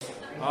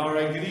All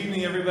right, good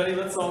evening, everybody.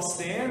 Let's all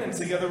stand, and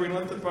together we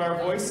lift up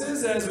our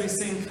voices as we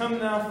sing Come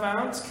Thou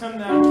Fount, Come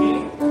Thou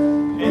King.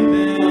 And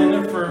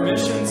then for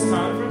Missions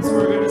Conference,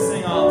 we're going to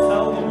sing I'll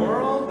Tell the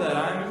World That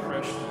I'm a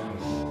Christian.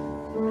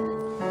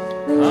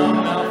 Come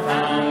Thou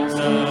Fount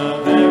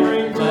of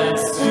every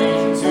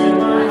blessing, tune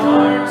my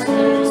heart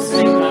to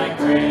sing thy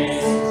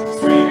praise.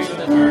 Streams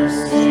of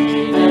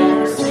mercy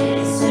never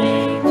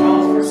ceasing,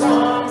 call for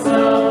songs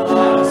of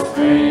loudest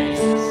praise.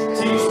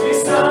 Teach me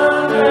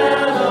some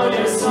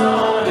melodious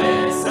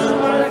sonnets, some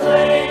by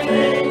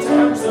flaming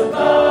tongues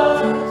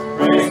above.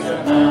 Raise the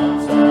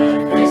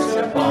mountain fixed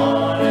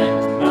upon it,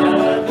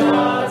 now of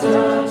God's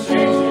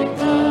unchanging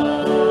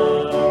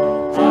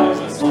love. I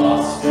was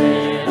lost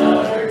in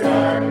utter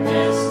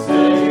darkness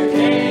till you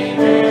came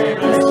and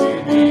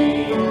rescued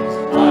me.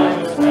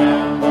 I was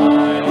bound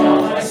by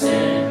all my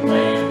sin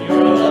when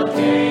your love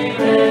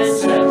came and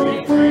set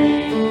me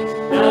free.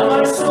 Now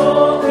my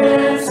soul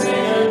can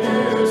sing a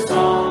new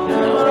song.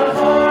 Now my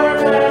heart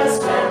has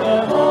found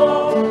a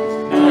home.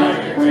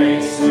 Now your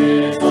grace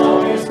is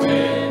always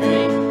with me,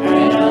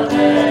 and I'll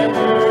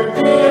never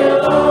be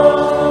alone.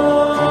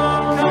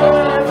 Come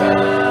thou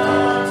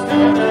fount,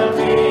 come thou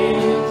King,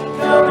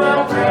 come thou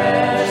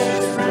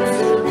precious Prince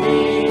of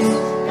Peace.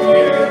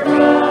 Hear a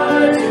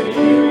cry to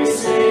you we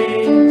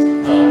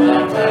sing. Come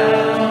thou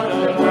fount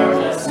of our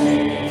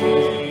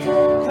blessing.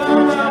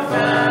 Come thou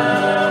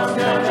fount,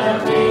 come thou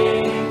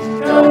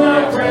King, come thou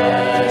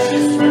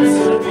precious Prince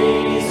of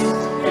Peace.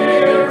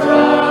 Hear a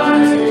cry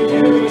to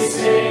you we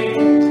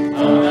sing.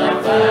 Come thou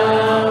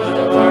fount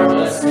of our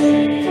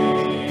blessing.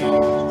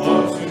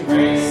 Oh, to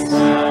grace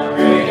thou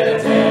great a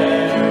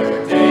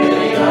debtor,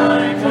 daily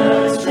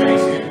unconstrained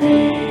to be.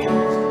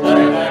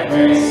 Like thy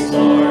grace,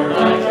 Lord,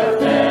 like a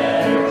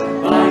fetter,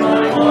 bind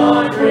my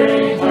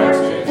wandering heart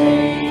to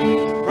thee.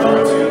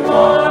 Prone to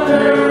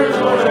wander,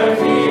 Lord, I've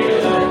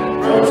healed,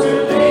 prone to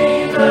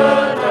leave the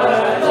God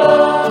I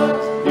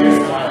love. Here's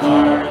my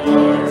heart,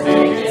 Lord,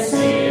 take and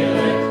seal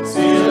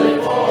it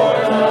for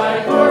thy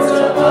courts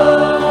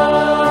above.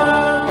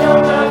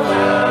 Come thou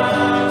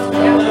fount,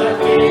 come thou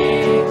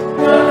King,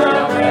 come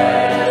thou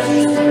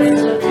precious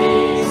Prince of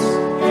Peace.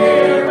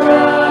 Hear a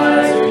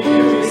cry to you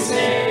we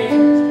sing.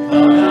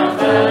 Come thou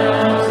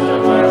fount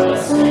of our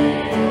blessing.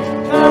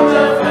 Come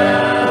thou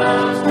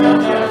fount, come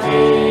thou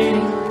King,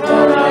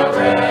 come thou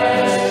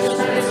precious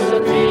Prince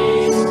of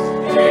Peace.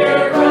 Hear a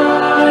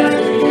cry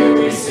to you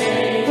we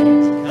sing.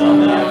 Come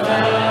thou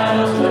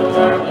fount of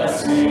our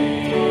blessing.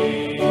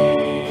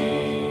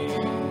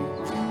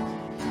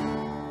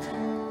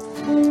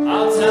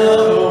 I'll tell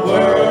the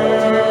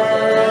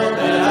world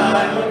that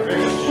I'm a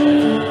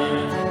Christian.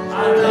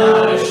 I'm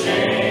not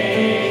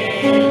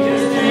ashamed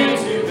his name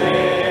to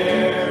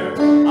bear.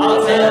 I'll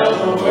tell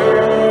the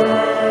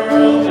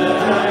world that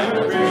I'm a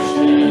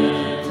Christian.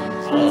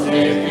 I'll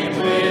take him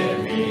with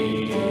me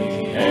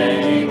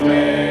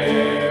anywhere.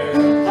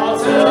 I'll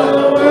tell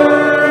the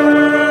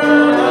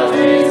world how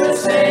Jesus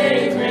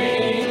saved me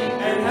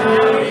and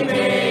how he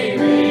made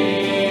me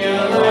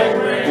like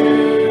brand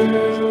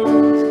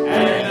new.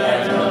 And I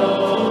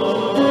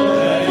know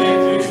that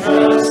if you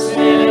trust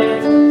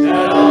him,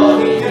 that all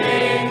he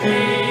made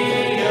me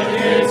he'll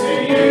give to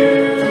you.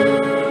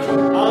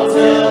 I'll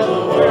tell the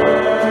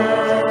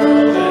world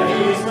that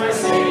he's my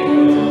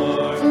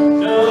Savior.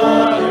 No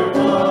other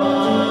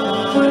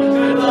one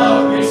could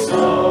love me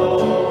so.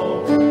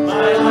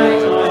 My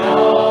life, my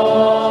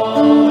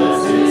all,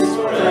 this is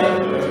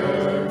forever.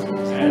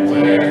 And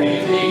where he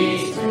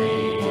leads me,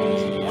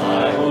 I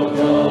will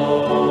go.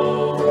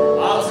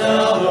 I'll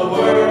tell the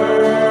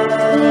world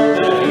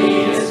that he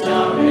is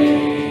coming.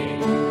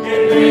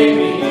 It may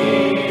be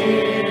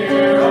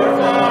near or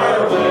far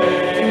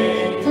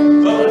away,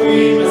 but we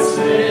must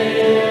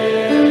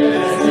live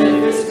as if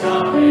his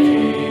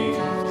coming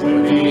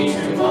would be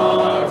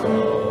tomorrow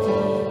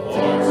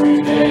or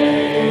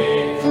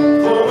today.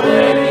 For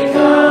when he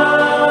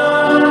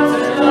comes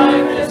and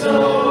life is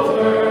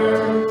over,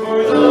 for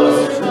those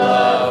who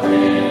love him,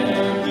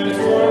 there's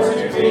more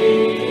to be.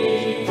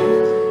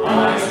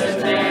 Eyes have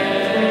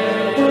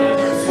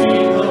never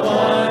seen the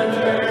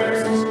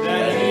wonders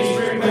that he's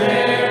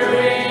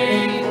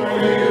preparing for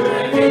you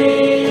and me.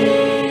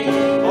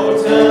 Oh,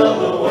 tell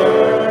the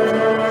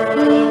world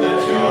that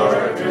you're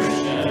a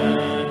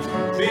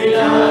Christian. Be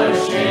not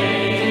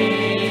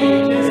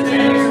ashamed his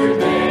name to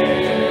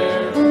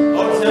bear.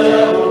 Oh,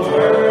 tell the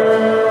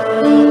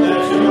world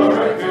that you're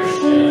a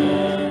Christian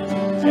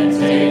and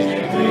take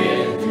him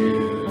with you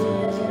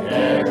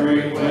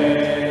everywhere.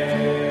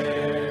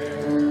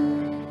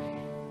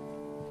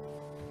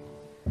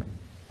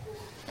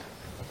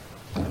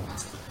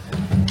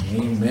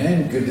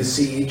 Amen. Good to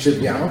see each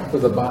of you out for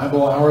the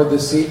Bible hour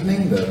this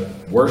evening, the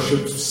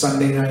worship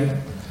Sunday night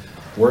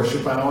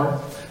worship hour.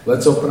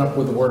 Let's open up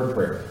with a word of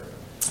prayer.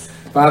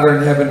 Father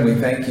in heaven, we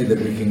thank you that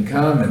we can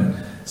come and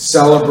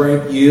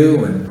celebrate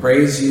you and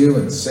praise you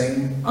and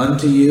sing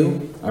unto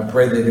you. I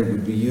pray that it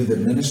would be you that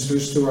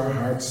ministers to our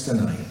hearts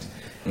tonight.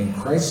 In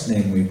Christ's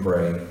name we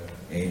pray.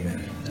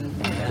 Amen.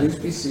 Please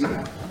be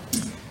seated.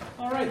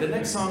 All All right, the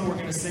next song we're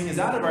going to sing is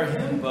out of our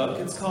hymn book.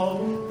 It's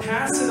called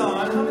Pass It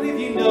On. How many of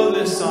you know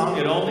this song?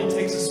 It only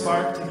takes a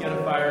spark to get a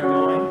fire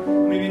going. How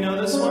many of you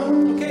know this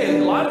one?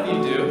 Okay, a lot of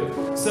you do.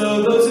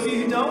 So those of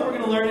you who don't, we're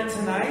going to learn it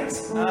tonight.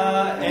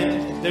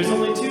 And there's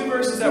only 2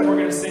 verses that we're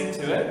going to sing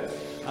to it.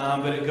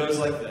 But it goes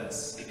like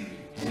this.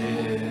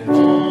 It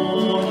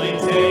only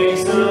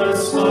takes a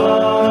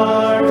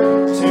spark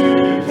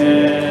to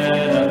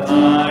get a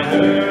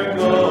fire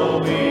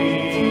going,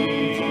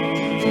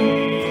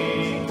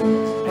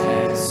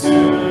 and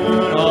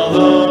soon all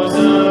those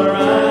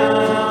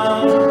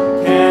around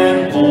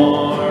can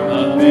warm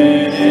up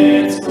in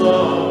its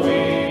glowing.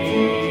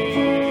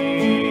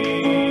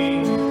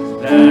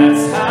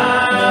 That's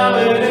how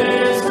it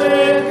is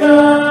with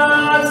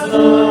God's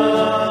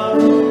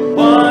love.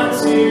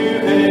 Once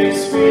you've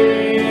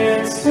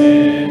experienced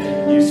it,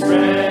 you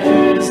spread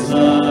His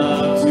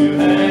love to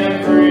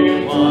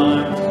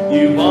everyone.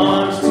 You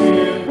want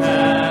to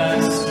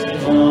pass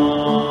it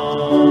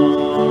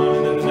on.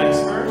 And then the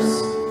next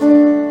verse.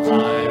 I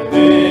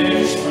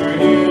wish for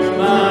you,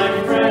 my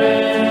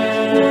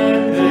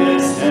friend,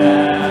 this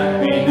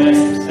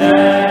happiness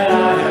that I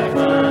have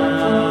found.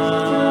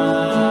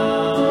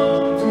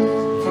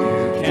 You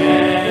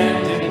can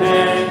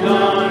depend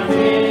on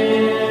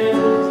Him.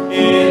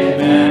 It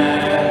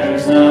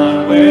matters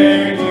not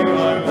where you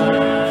are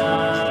bound.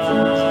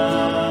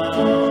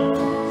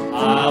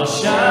 I'll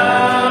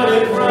shout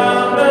it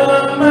from the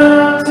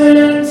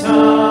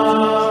mountaintop.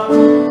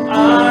 I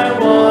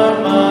want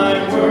my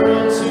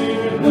world to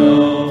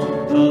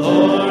know the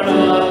Lord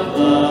of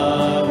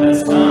love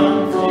has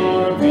come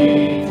for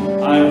me.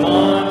 I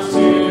want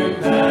to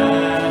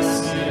pass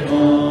it on.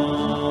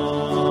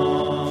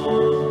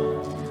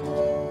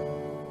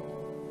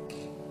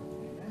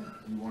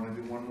 You want to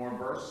do one more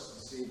verse to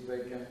see if they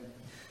can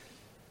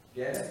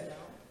get it?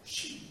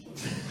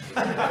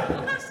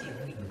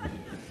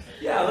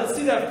 Yeah, let's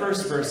do that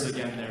first verse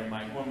again there,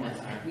 Mike, one more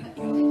time. It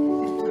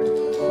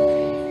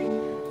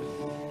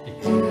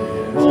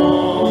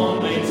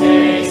only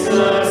takes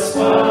a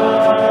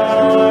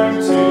spark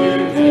to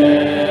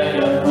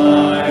get a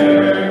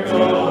fire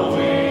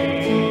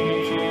going,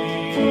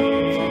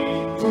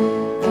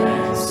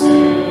 and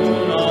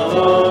soon all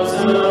those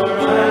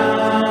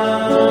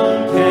around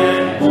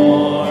can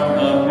warm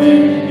up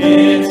in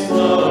its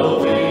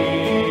glowing.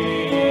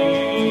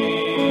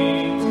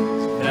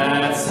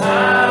 That's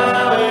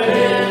how it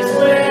is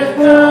with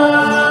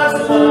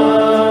God's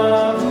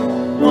love.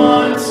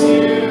 Once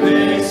you've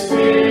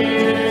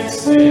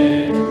experienced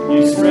it,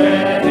 you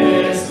spread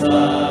His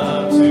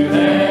love to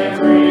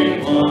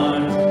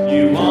everyone.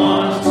 You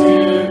want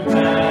to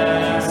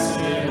pass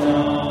it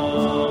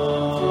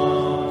on.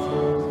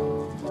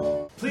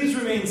 Please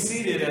remain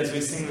seated as we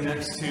sing the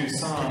next 2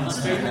 songs.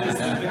 Faith is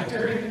the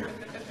victory,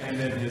 and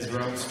then His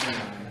robe spring.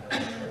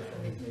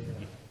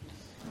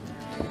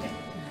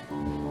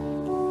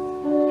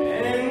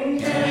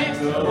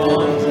 Encamped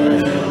along the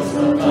hills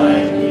of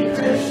light, we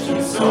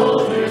Christian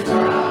soldiers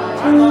ride.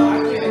 I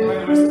can't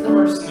play the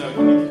first note.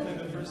 Can you play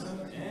the first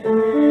note?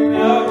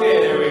 Okay,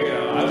 there we go.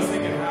 I was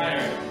thinking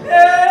higher.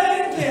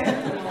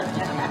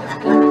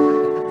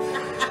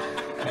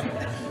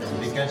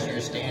 Because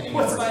you're standing.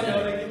 What's my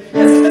note again?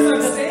 Yes, because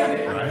I'm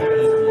standing.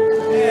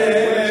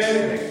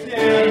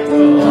 Encamped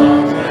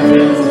along the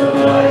hills of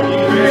light, we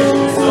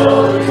Christian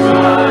soldiers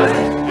ride,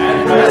 and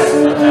press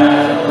the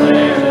battle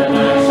ere the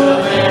night shall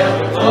veil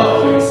the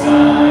glowing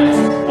sky.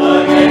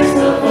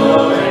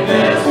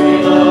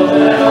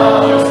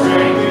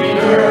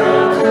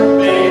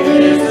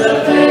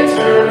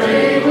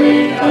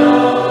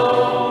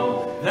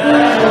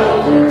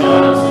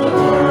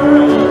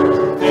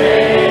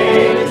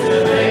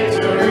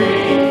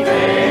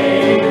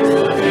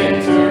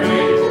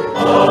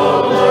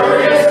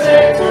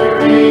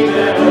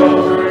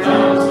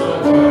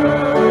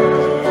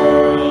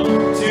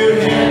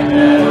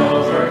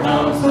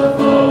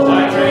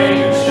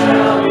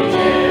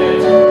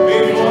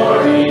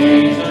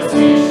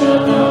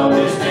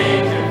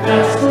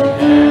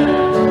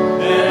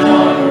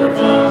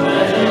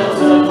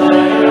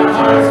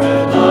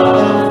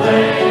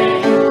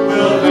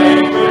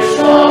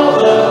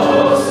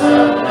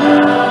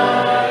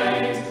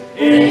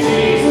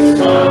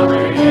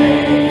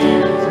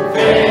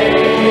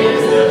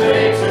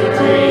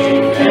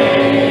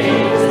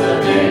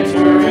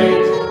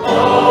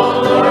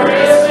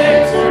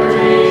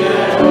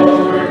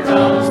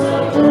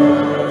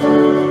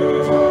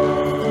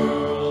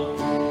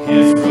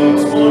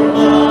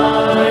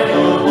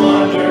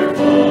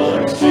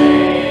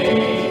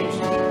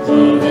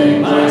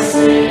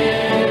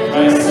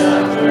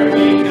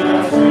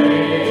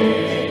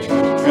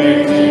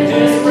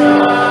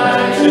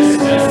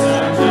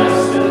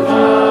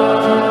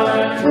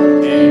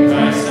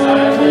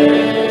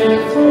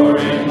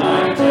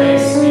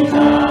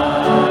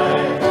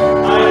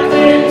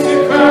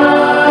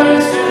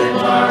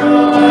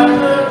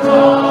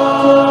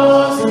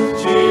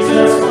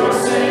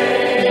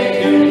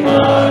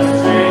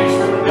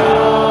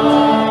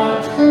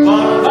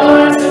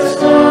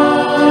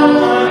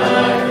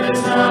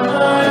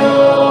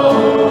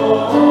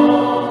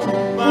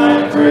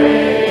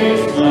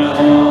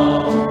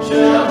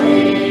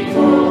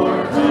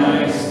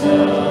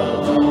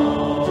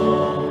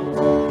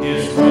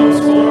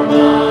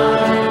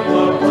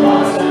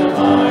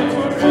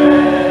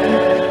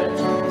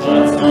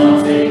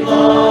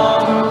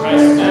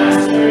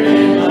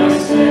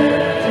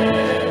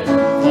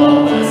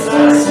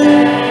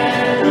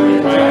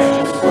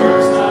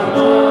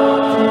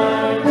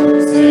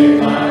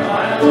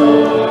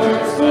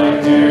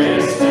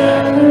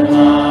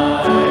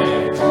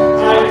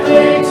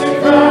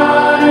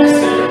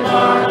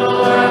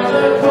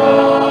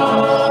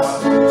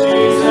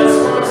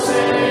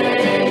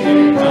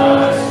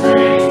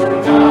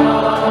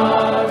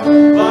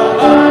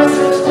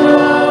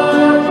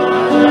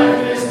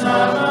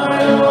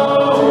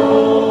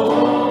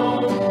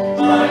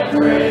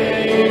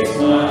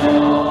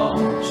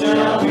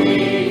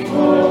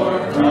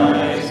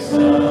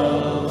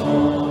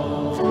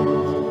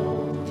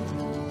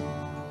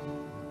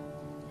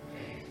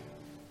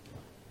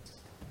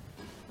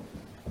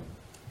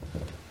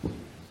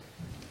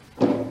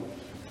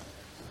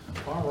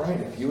 right,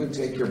 if you would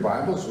take your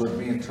Bibles with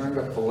me and turn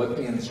to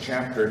Philippians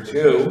chapter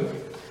 2.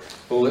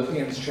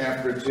 Philippians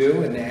chapter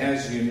 2, and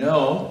as you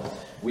know,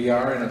 we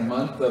are in a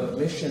month of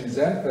missions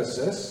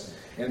emphasis,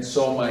 and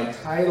so my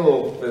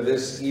title for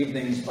this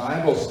evening's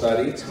Bible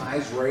study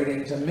ties right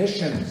into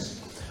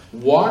missions.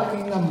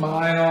 Walking a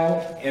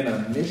mile in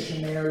a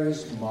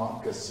missionary's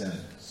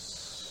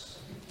moccasins.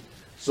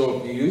 So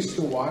if you used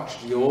to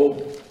watch the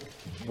old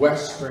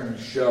Western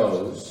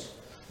shows,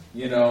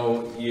 you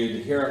know,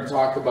 you'd hear them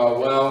talk about,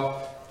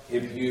 well,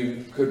 if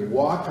you could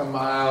walk a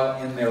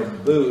mile in their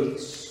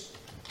boots.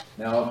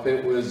 Now, if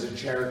it was a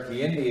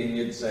Cherokee Indian,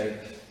 you'd say,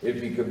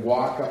 if you could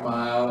walk a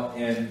mile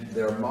in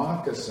their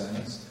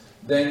moccasins,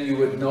 then you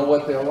would know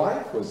what their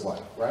life was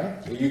like,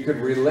 right? You could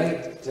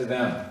relate to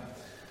them.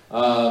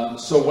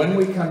 So when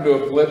we come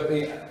to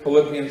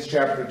Philippians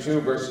chapter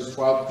 2, verses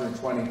 12 through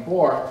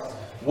 24,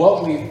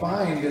 what we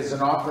find is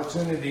an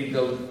opportunity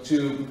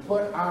to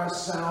put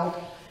ourselves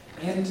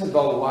into the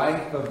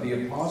life of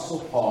the Apostle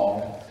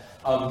Paul,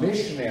 a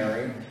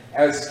missionary,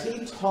 as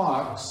he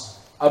talks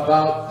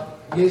about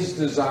his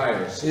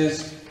desires,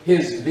 his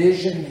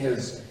vision,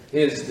 his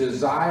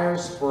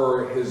desires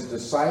for his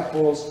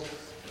disciples,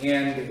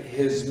 and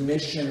his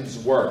missions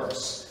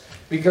works.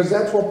 Because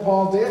that's what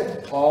Paul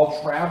did.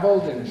 Paul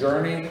traveled and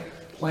journeyed,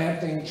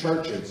 planting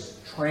churches,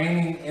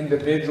 training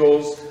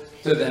individuals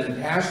to then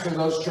pastor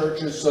those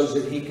churches so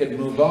that he could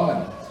move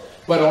on.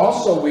 But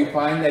also we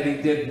find that he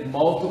did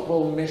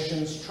multiple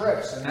missions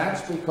trips, and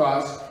that's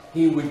because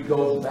he would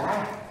go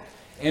back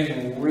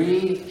and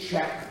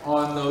recheck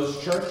on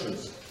those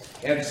churches.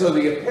 And so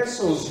the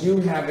epistles you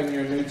have in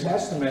your New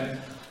Testament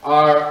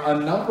are a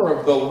number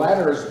of the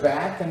letters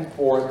back and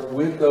forth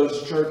with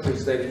those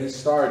churches that he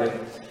started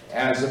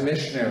as a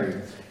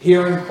missionary.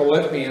 Here in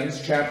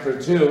Philippians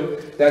chapter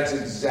 2, that's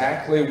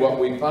exactly what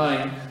we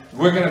find.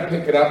 We're going to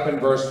pick it up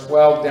in verse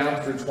 12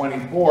 down through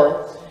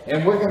 24,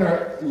 and we're going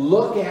to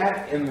look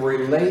at and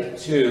relate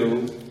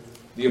to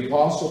the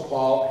Apostle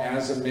Paul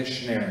as a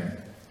missionary.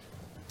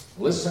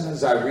 Listen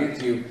as I read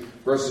to you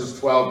verses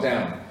 12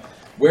 down.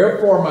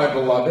 Wherefore, my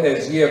beloved,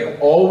 as ye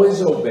have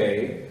always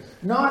obeyed,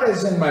 not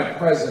as in my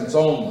presence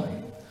only,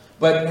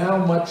 but now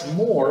much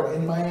more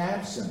in my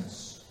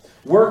absence,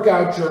 work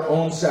out your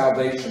own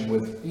salvation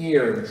with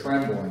fear and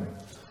trembling.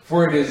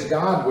 For it is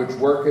God which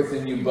worketh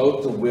in you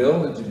both to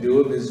will and to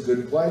do of his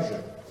good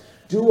pleasure.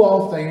 Do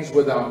all things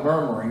without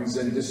murmurings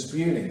and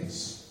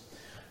disputings,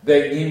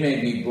 that ye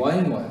may be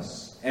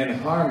blameless and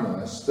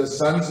harmless, the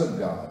sons of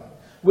God,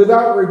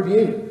 without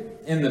rebuke,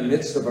 in the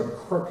midst of a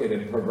crooked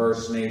and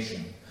perverse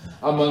nation,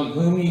 among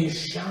whom ye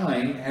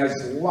shine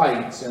as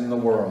lights in the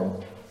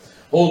world,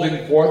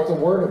 holding forth the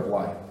word of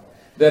life,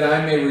 that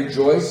I may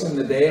rejoice in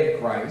the day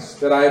of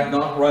Christ, that I have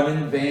not run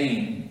in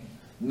vain,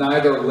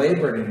 neither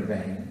labored in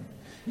vain.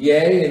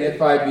 Yea, and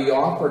if I be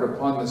offered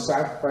upon the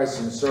sacrifice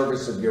and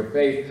service of your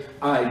faith,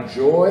 I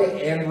joy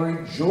and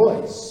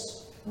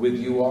rejoice with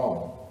you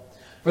all.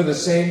 For the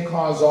same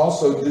cause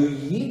also do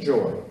ye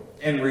joy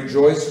and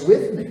rejoice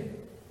with me.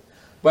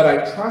 But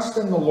I trust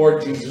in the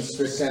Lord Jesus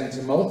to send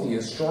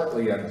Timotheus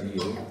shortly unto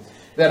you,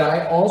 that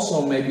I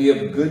also may be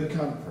of good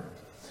comfort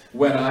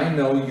when I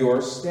know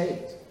your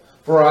state.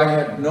 For I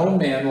have no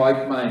man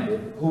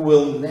like-minded who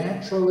will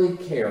naturally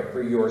care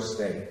for your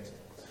state.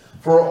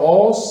 For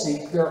all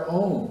seek their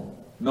own,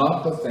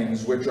 not the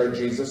things which are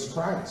Jesus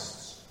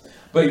Christ's.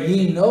 But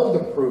ye know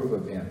the proof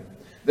of him,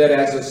 that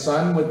as a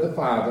son with the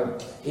Father,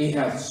 he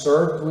hath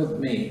served with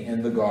me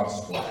in the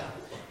gospel.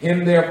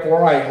 Him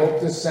therefore I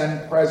hope to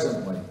send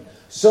presently,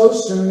 so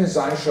soon as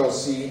I shall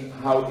see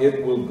how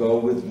it will go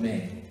with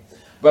me.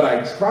 But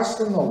I trust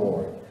in the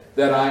Lord,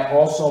 that I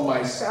also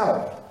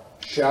myself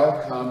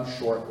shall come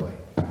shortly.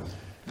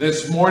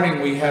 This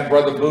morning we had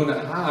Brother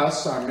Boona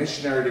Haas, our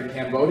missionary to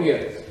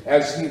Cambodia.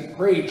 As he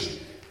preached,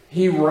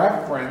 he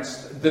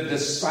referenced the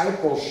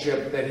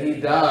discipleship that he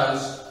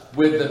does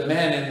with the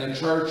men in the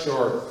church,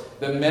 or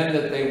the men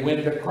that they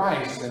win to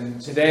Christ.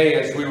 And today,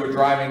 as we were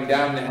driving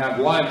down to have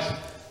lunch,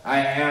 I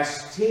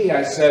asked T,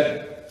 I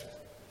said,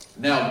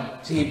 now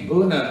T.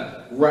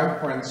 Boona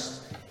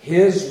referenced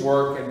his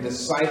work in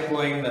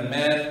discipling the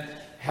men,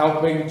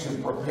 helping to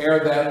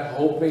prepare them,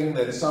 hoping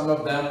that some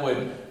of them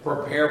would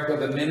prepare for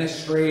the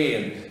ministry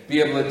and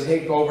be able to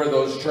take over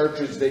those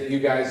churches that you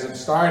guys have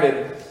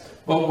started.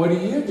 But what do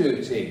you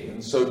do, T?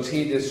 And so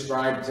T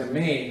described to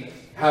me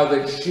how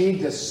that she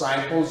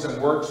disciples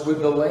and works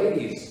with the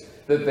ladies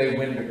that they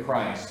win to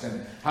Christ,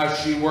 and how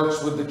she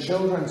works with the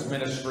children's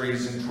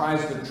ministries and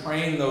tries to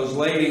train those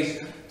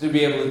ladies to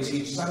be able to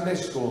teach Sunday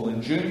school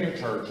and junior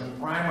church and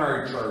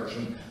primary church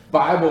and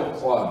Bible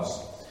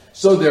clubs.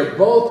 So they're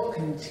both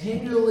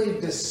continually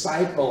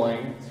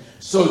discipling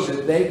so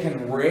that they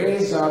can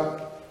raise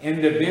up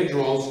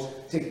individuals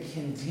to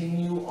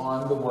continue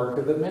on the work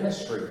of the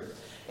ministry.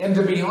 And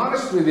to be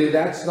honest with you,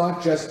 that's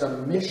not just a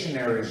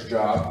missionary's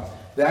job.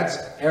 That's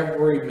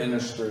every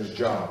minister's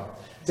job,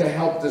 to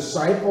help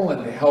disciple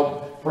and to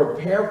help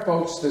prepare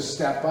folks to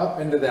step up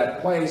into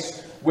that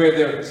place where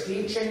they're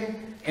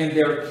teaching and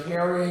they're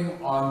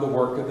carrying on the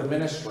work of the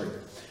ministry.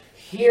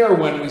 Here,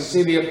 when we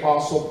see the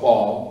Apostle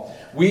Paul,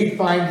 we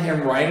find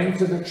him writing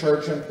to the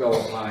church in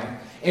Philippi,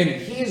 and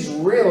he's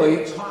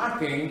really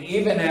talking,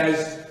 even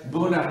as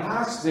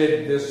Bunahas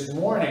did this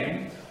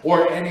morning,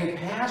 or any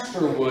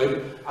pastor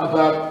would,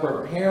 about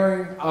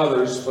preparing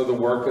others for the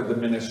work of the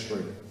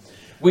ministry.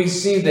 We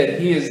see that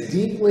he is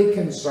deeply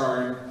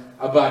concerned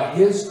about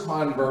his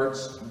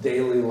converts'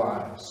 daily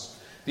lives.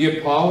 The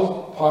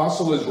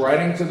apostle is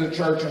writing to the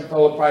church in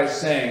Philippi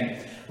saying,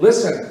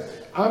 listen,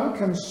 I'm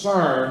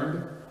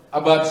concerned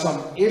about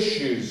some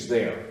issues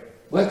there.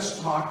 Let's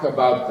talk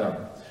about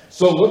them.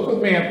 So look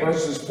with me at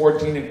verses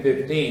 14 and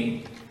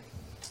 15.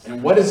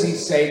 And what does he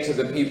say to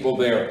the people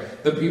there?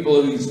 The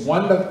people who he's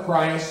won to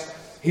Christ.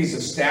 He's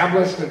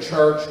established a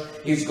church.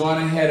 He's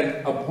gone ahead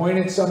and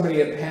appointed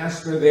somebody a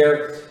pastor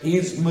there.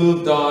 He's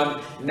moved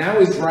on. Now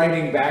he's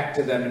writing back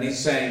to them and he's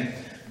saying,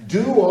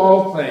 do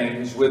all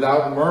things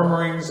without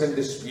murmurings and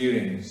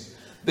disputings,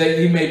 that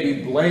ye may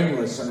be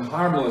blameless and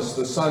harmless,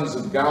 the sons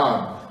of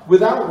God,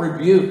 without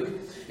rebuke,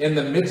 in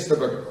the midst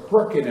of a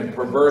crooked and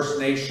perverse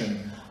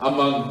nation,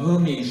 among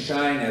whom ye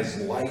shine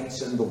as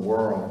lights in the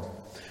world.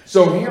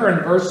 So here in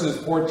verses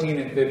 14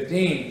 and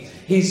 15,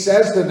 he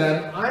says to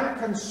them, I'm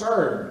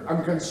concerned.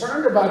 I'm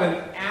concerned about an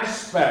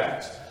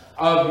aspect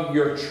of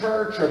your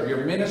church, of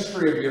your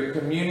ministry, of your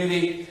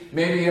community,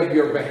 maybe of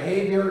your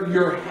behavior,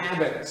 your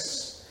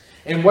habits.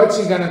 And what's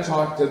he going to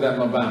talk to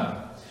them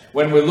about?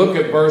 When we look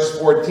at verse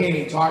 14,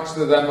 he talks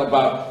to them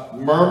about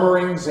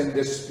murmurings and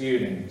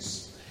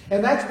disputings.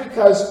 And that's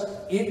because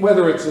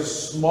whether it's a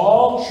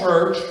small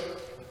church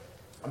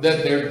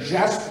that they're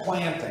just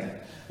planting,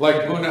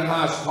 like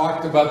Bunahas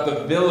talked about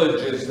the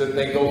villages that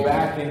they go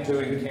back into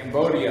in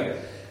Cambodia.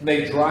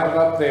 They drive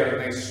up there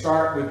and they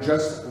start with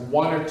just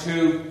one or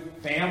two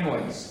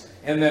families.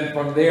 And then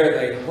from there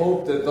they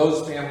hope that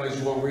those families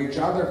will reach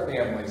other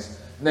families.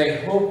 And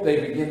they hope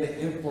they begin to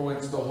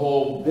influence the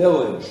whole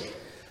village.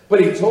 But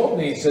he told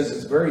me, he says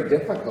it's very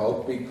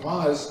difficult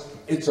because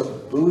it's a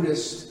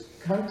Buddhist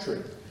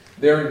country.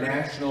 Their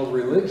national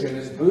religion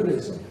is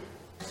Buddhism.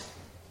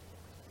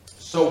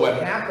 So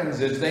what happens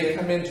is they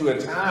come into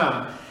a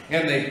town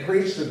and they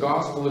preach the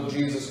gospel of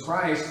Jesus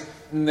Christ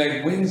and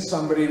they win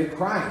somebody to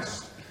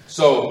Christ.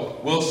 So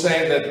we'll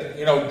say that,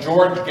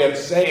 George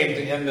gets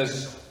saved in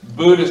this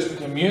Buddhist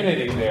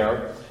community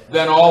there.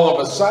 Then all of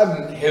a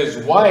sudden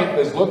his wife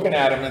is looking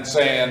at him and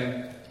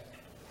saying,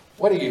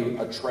 what are you,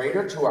 a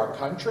traitor to our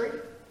country?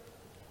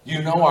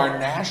 You know our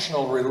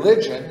national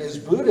religion is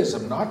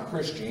Buddhism, not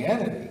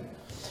Christianity.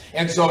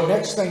 And so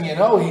next thing you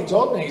know, he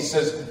told me, he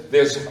says,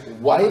 there's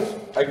wife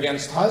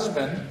against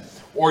husband,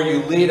 or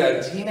you lead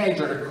a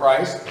teenager to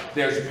Christ,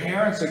 there's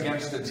parents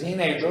against the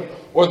teenager,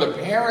 or the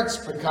parents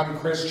become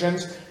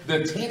Christians,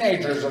 the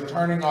teenagers are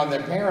turning on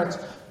their parents,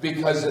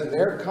 because in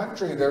their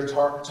country they're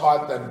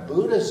taught that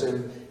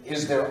Buddhism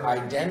is their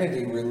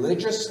identity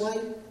religiously,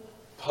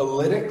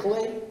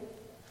 politically,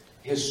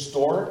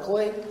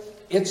 historically.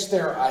 It's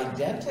their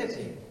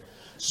identity.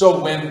 So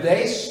when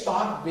they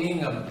stop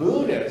being a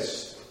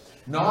Buddhist,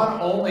 not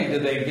only do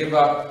they give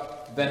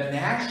up the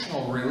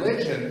national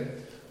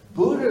religion,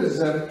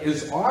 Buddhism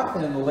is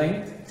often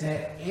linked to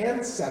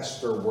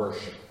ancestor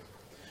worship.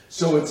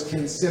 So it's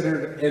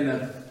considered an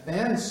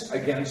offense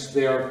against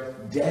their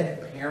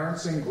dead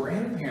parents and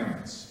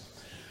grandparents.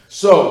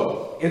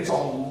 So it's a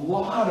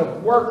lot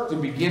of work to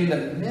begin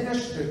to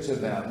minister to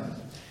them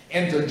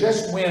and to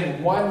just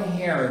win one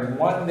here and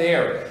one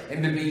there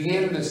and to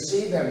begin to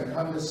see them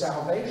come to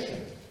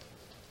salvation.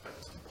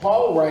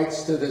 Paul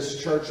writes to this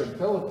church in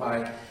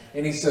Philippi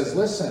and he says,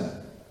 listen,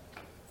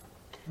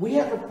 we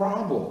have a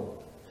problem.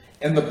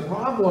 And the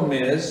problem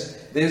is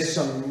there's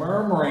some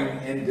murmuring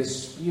and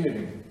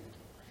disputing.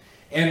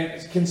 And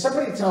can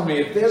somebody tell me,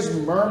 if there's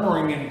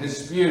murmuring and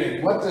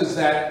disputing, what's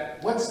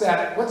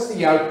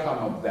the outcome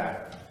of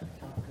that?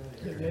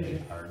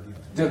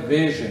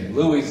 Division.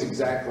 Louis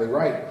exactly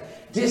right.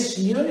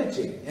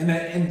 Disunity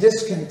and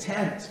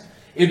discontent.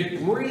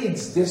 It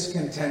breeds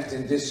discontent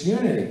and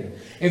disunity.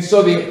 And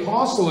so the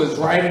apostle is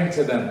writing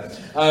to them.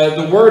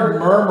 The word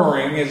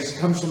murmuring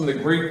comes from the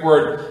Greek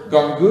word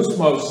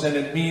gongusmos, and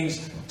it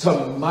means to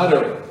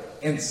mutter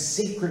and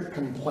secret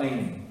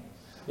complaining.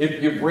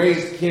 If you've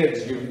raised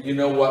kids, you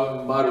know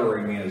what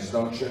muttering is,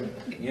 don't you?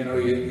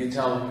 You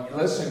tell them,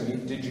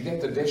 listen, did you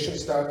get the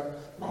dishes done?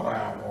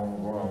 I'm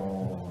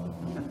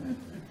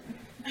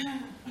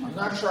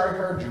not sure I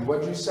heard you.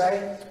 What'd you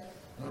say?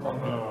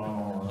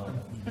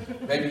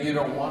 Maybe you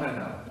don't want to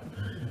know.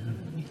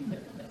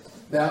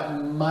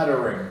 That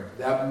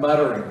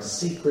muttering,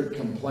 secret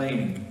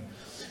complaining.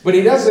 But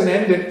he doesn't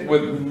end it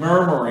with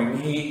murmuring.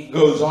 He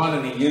goes on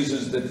and he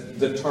uses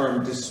the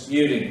term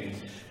disputing,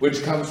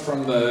 which comes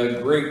from the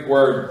Greek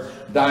word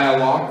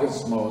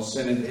dialogismos,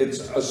 and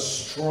it's a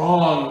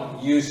strong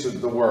use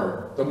of the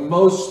word, the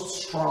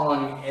most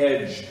strong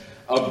edge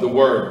of the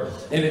word.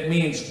 And it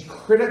means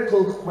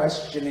critical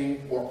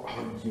questioning or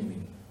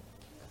arguing.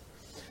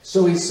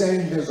 So he's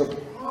saying there's a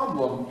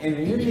problem,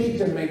 and you need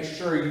to make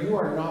sure you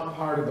are not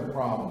part of the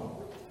problem.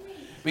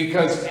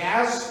 Because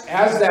as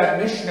that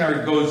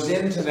missionary goes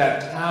into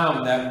that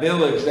town, that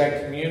village,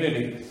 that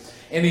community,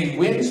 and he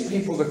wins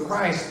people to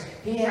Christ,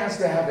 he has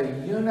to have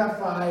a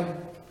unified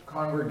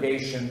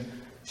congregation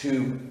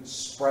to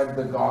spread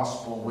the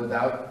gospel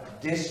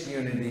without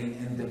disunity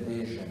and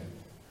division.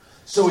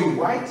 So he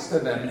writes to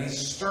them, and he's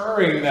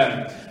stirring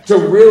them to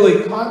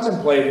really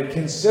contemplate and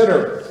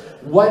consider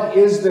what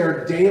is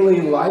their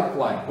daily life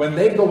like. When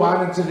they go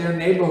out into their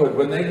neighborhood,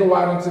 when they go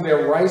out into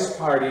their rice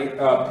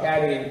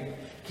paddy in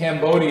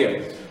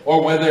Cambodia,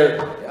 or whether,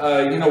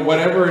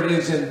 whatever it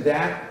is in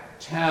that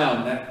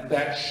town,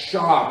 that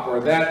shop,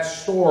 or that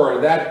store,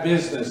 or that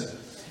business,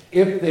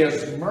 if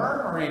there's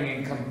murmuring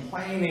and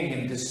complaining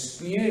and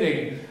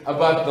disputing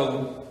about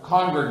the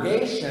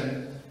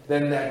congregation,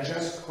 then that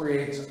just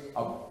creates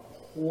a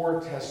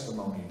poor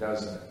testimony,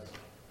 doesn't it?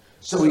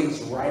 So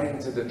he's writing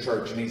to the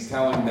church, and he's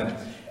telling them,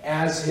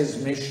 as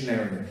his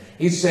missionary,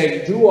 he's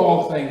saying, do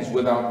all things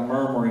without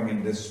murmuring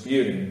and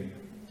disputing,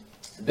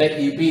 that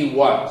ye be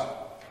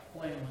what?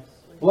 Blameless.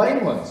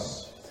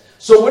 Blameless.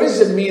 So what does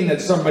it mean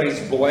that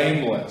somebody's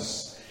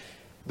blameless?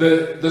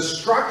 The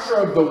structure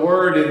of the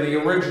word in the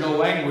original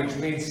language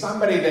means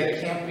somebody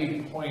that can't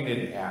be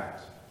pointed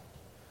at.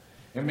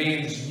 It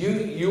means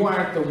you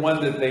aren't the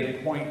one that they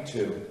point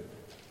to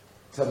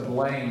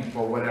blame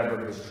for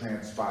whatever has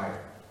transpired.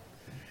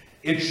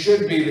 It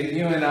should be that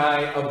you and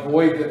I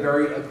avoid the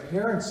very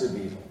appearance of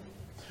evil,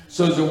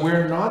 so that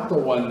we're not the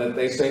one that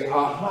they say,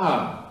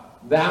 aha,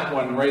 that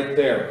one right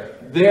there.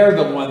 They're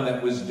the one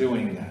that was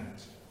doing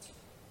that.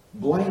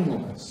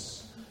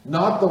 Blameless.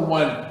 Not the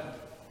one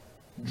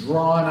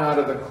drawn out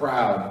of the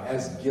crowd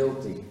as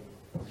guilty.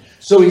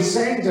 So he's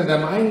saying to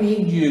them, I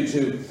need you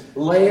to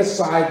lay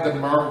aside the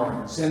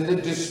murmurings and the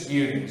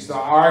disputings, the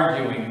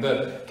arguing,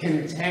 the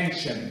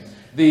contention,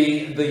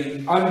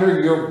 the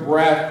under your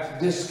breath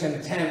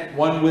discontent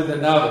one with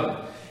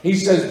another. He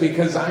says,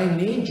 because I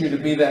need you to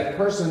be that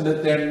person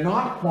that they're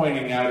not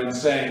pointing out and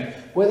saying,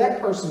 well,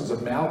 that person's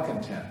a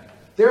malcontent.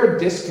 They're a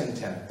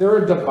discontent.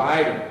 They're a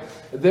divider.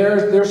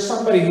 They're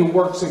somebody who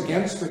works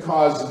against the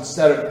cause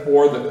instead of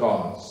for the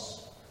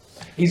cause.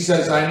 He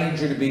says, I need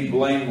you to be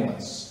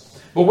blameless.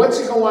 But what's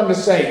he go on to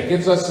say? He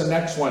gives us the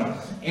next one.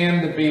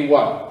 And to be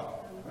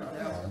what?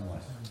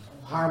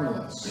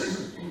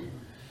 Harmless.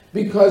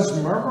 Because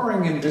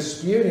murmuring and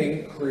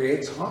disputing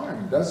creates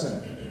harm,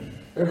 doesn't it?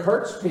 It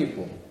hurts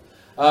people.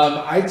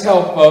 I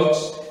tell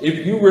folks,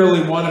 if you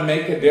really want to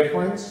make a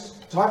difference,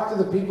 talk to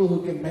the people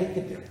who can make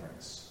a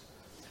difference.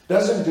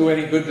 Doesn't do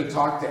any good to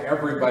talk to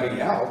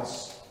everybody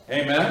else.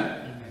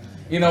 Amen?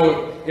 You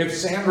know, if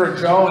Sandra,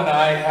 Joe, and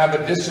I have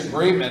a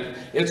disagreement,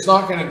 it's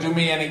not going to do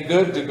me any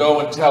good to go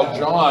and tell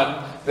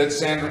John that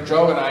Sandra,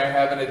 Joe, and I are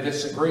having a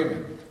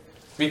disagreement.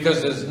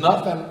 Because there's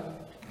nothing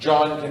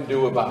John can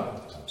do about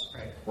it.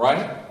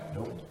 Right?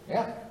 Nope.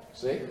 Yeah,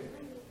 see?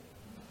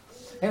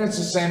 And it's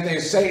the same thing.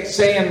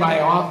 Say in my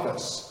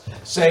office,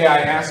 say I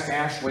ask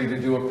Ashley to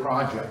do a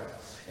project,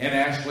 and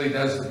Ashley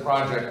does the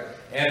project,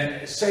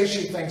 and say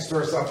she thinks to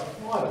herself,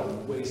 what a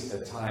waste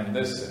of time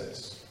this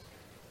is.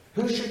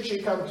 Who should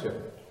she come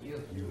to?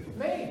 You.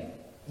 Me.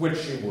 Which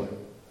she would.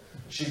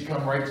 She'd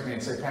come right to me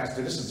and say,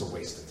 Pastor, this is a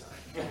waste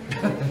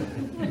of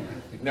time.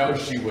 No,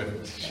 she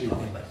wouldn't.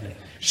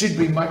 She'd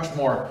be much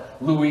more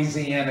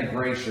Louisiana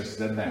gracious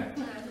than that.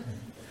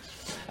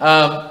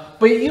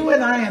 But you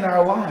and I in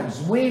our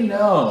lives, we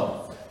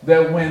know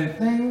that when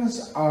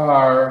things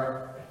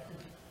are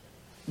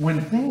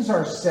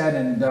said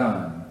and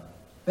done,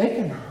 they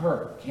can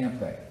hurt, can't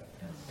they?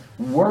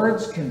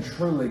 Words can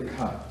truly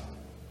cut.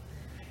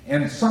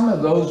 And some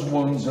of those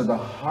wounds are the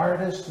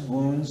hardest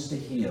wounds to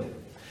heal.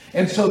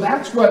 And so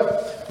that's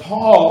what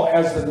Paul,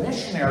 as the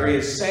missionary,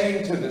 is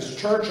saying to this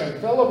church in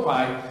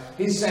Philippi.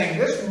 He's saying,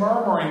 this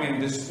murmuring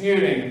and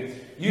disputing,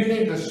 you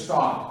need to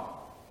stop.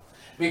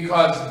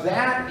 Because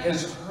that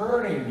is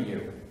hurting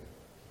you.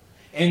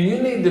 And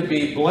you need to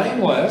be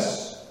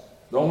blameless.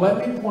 Don't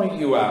let me point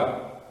you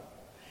out.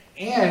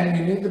 And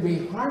you need to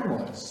be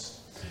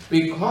harmless.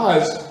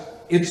 Because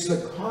it's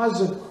the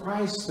cause of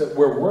Christ that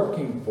we're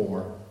working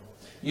for.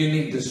 You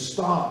need to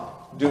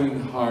stop doing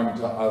harm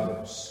to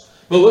others.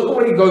 But look at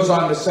what he goes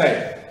on to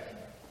say.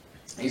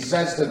 He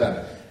says to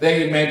them,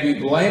 they may be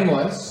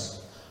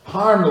blameless,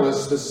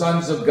 harmless, the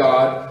sons of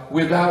God,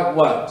 without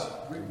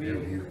what?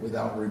 Rebuke.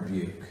 Without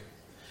rebuke.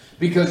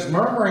 Because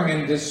murmuring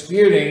and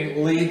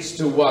disputing leads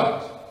to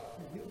what?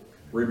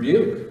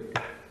 Rebuke.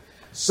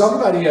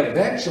 Somebody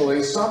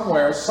eventually,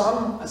 somewhere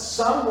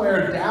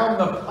down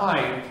the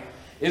pipe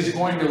is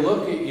going to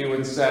look at you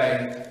and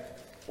say,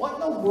 what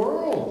in the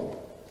world?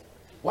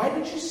 Why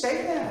did you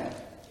say that?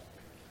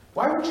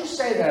 Why would you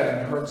say that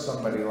and hurt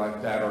somebody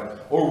like that?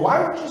 Or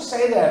why would you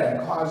say that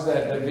and cause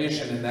that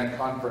division and that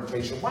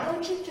confrontation? Why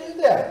would you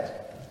do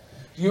that?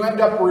 You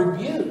end up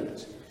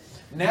rebuked.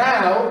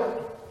 Now,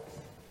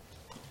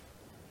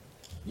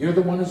 you're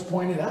the one who's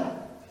pointed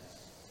out.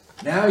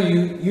 Now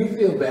you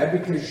feel bad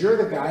because you're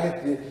the guy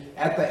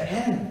at the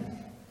end.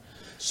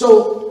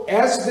 So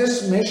as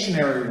this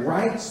missionary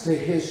writes to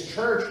his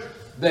church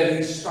that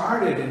he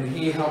started and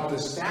he helped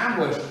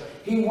establish,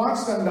 He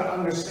wants them to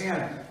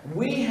understand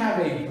we have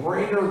a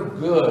greater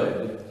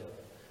good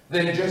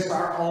than just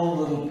our own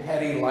little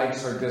petty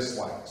likes or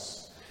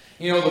dislikes.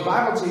 You know, the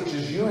Bible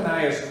teaches you and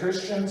I as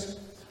Christians,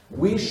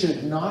 we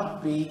should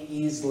not be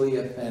easily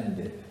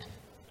offended.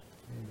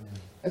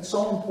 It's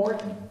so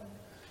important.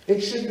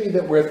 It should be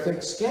that we're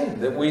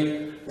thick-skinned, that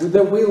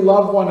we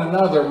love one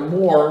another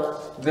more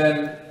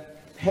than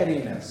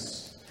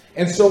pettiness.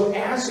 And so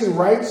as he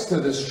writes to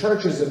this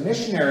church as a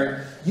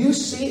missionary, you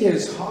see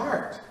his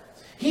heart.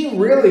 He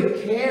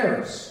really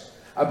cares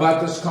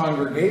about this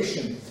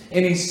congregation.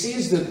 And he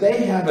sees that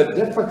they have a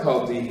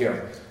difficulty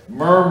here.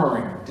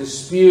 Murmuring,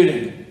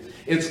 disputing.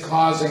 It's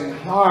causing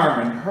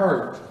harm and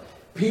hurt.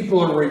 People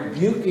are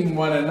rebuking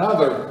one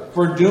another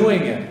for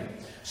doing it.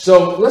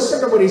 So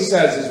listen to what he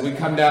says as we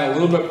come down a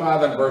little bit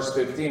farther in verse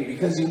 15,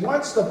 because he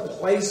wants to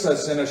place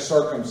us in a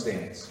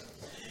circumstance.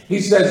 He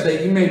says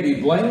that you may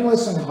be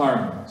blameless and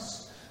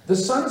harmless, the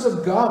sons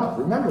of God.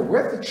 Remember,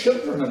 we're the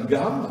children of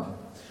God,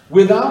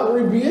 without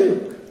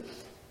rebuke.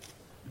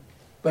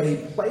 But he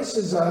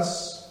places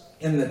us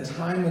in the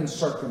time and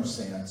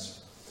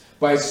circumstance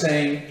by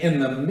saying, in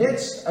the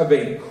midst of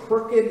a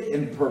crooked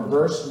and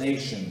perverse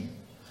nation,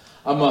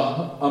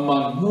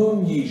 among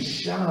whom ye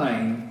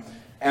shine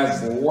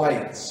as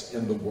lights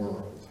in the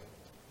world.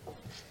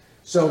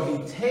 So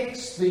he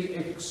takes the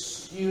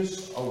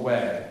excuse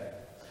away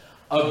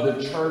of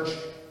the church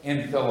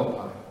in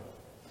Philippi,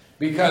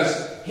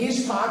 because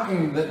he's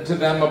talking to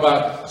them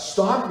about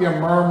stop your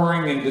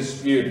murmuring and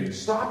disputing,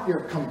 stop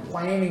your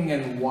complaining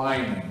and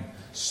whining,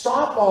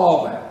 stop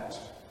all that.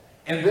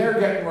 And they're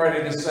getting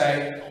ready to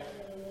say,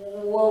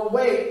 well,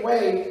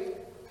 wait,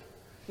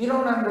 you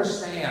don't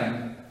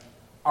understand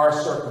our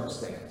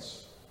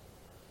circumstance.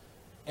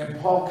 And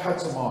Paul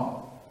cuts them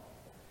off.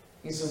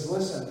 He says,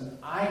 listen,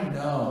 I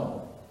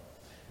know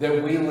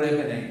that we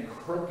live in a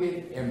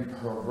crooked and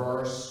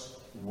perverse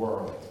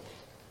world.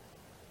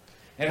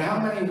 And how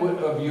many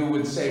of you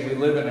would say we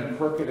live in a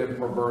crooked and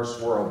perverse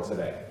world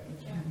today?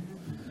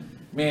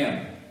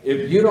 Man,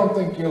 if you don't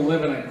think you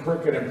live in a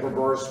crooked and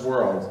perverse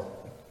world,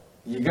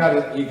 you got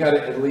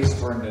to at least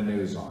turn the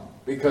news on.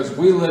 Because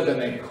we live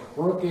in a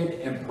crooked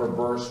and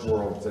perverse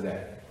world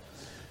today.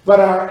 But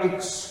our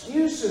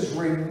excuse is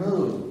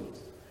removed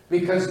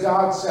because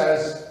God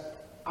says,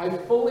 I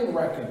fully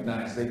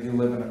recognize that you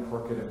live in a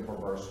crooked and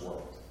perverse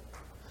world.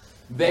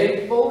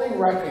 They fully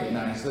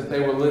recognized that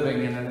they were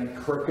living in a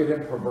crooked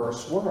and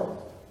perverse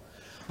world.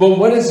 But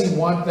what does he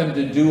want them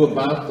to do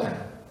about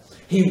that?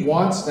 He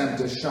wants them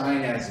to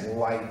shine as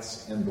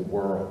lights in the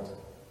world.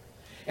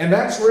 And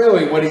that's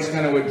really what he's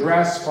going to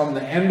address from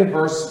the end of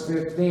verse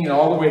 15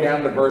 all the way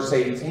down to verse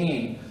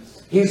 18.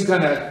 He's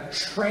going to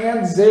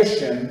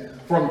transition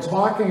from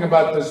talking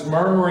about this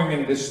murmuring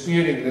and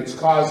disputing that's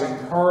causing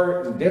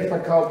hurt and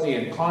difficulty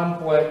and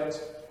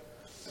conflict.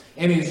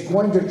 And he's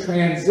going to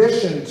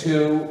transition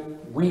to,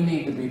 we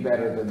need to be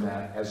better than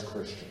that as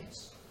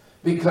Christians.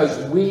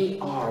 Because we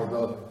are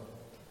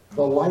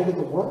the light of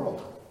the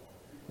world.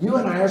 You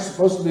and I are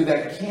supposed to be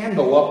that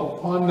candle up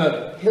upon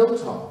the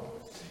hilltop.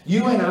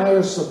 You and I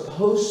are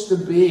supposed to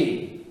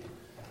be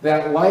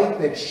that light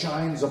that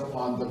shines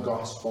upon the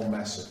gospel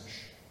message.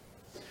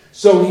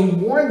 So he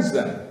warns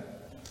them.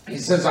 He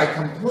says, I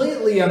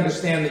completely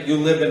understand that you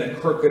live in a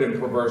crooked and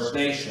perverse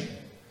nation.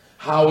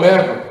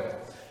 However,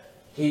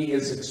 he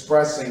is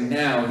expressing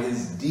now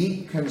his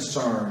deep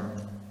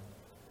concern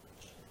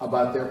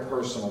about their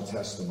personal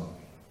testimony.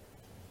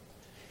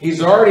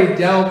 He's already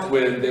dealt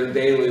with their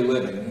daily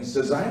living. He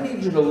says, I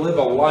need you to live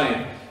a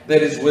life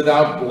that is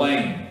without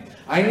blame.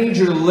 I need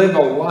you to live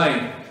a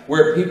life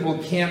where people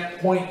can't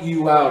point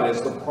you out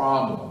as the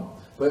problem,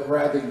 but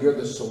rather you're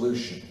the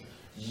solution.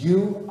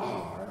 You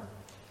are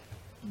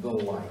the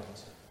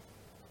light.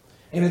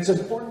 And it's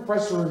important for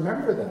us to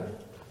remember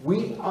that.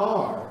 We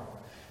are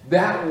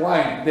that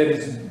light that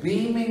is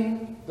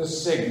beaming the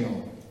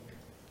signal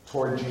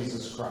toward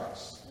Jesus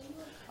Christ.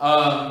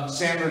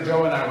 Sandra,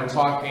 Joe, and I were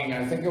talking,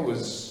 I think it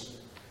was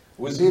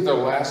either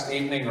last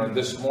evening or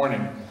this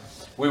morning.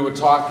 We were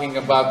talking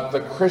about the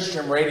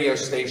Christian radio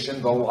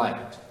station, The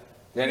Light.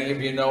 Do any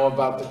of you know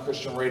about the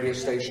Christian radio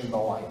station, The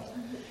Light?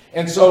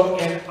 And so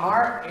in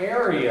our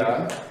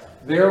area,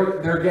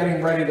 they're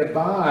getting ready to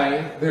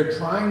buy, they're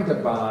trying to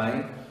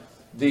buy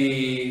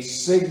the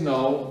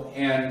signal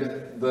and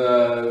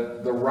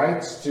the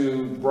rights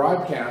to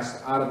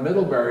broadcast out of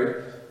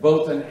Middlebury,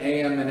 both an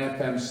AM and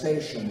FM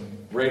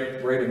station right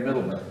in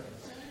Middlebury.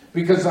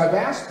 Because I've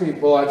asked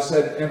people, I've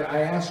said, and I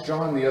asked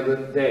John the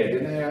other day,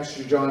 didn't I ask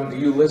you, John, do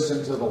you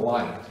listen to The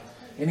Light?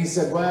 And he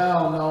said,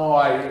 well, no,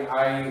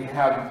 I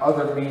have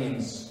other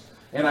means.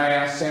 And I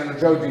asked Sandra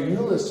Jo, do you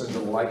listen to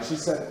The Light? She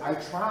said, I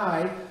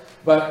try,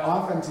 but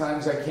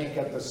oftentimes I can't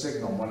get the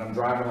signal. When I'm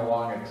driving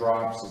along, it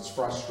drops. It's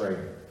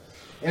frustrating.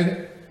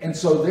 And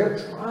so they're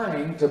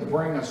trying to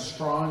bring a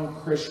strong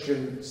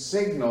Christian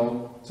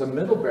signal to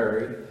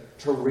Middlebury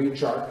to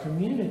reach our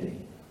community.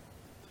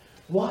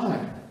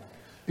 Why?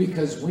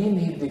 Because we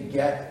need to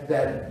get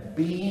that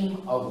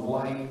beam of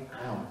light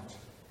out.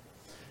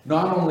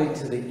 Not only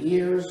to the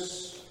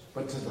ears,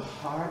 but to the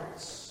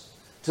hearts,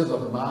 to the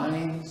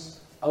minds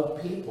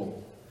of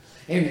people.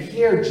 And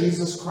here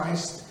Jesus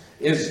Christ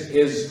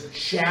is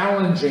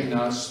challenging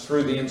us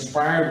through the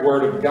inspired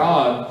Word of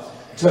God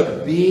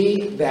to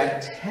be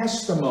that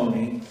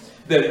testimony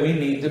that we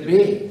need to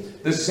be.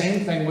 The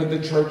same thing with the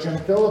church in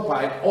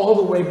Philippi. All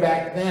the way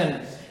back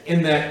then,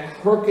 in that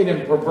crooked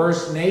and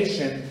perverse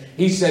nation,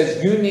 he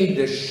says, you need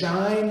to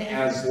shine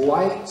as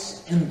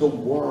lights in the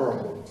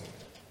world.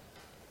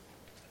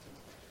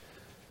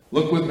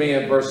 Look with me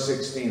at verse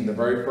 16, the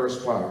very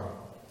first part.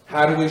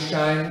 How do we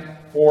shine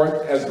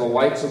forth as the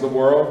lights of the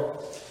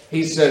world?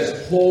 He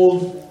says,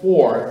 hold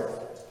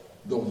forth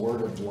the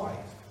word of life.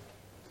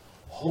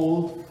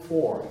 Hold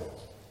forth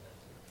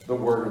the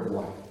word of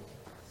life.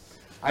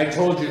 I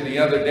told you the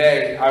other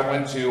day, I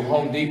went to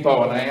Home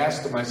Depot and I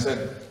asked them, I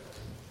said,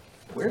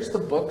 where's the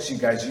books you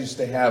guys used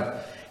to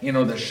have,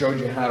 that showed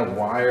you how to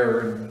wire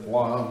and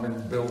plumb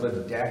and build a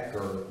deck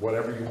or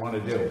whatever you want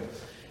to do?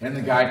 And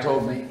the guy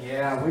told me,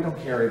 yeah, we don't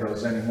carry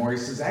those anymore. He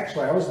says,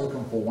 actually, I was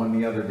looking for one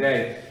the other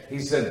day. He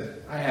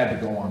said, I had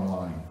to go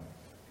online.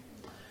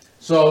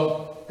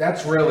 So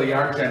that's really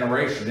our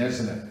generation,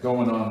 isn't it?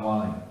 Going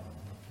online.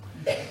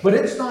 But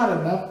it's not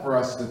enough for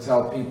us to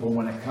tell people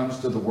when it comes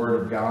to the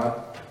Word of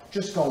God,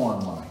 just go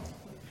online.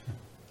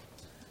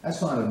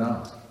 That's not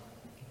enough.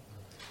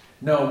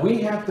 No,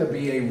 we have to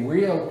be a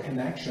real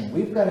connection.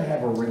 We've got to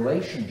have a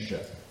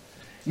relationship.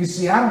 You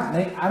see,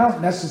 I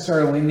don't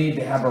necessarily need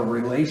to have a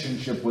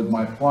relationship with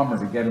my plumber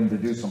to get him to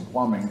do some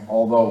plumbing,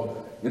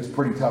 although it's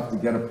pretty tough to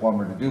get a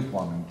plumber to do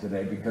plumbing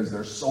today because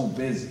they're so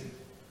busy.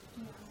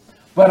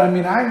 But I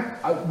mean,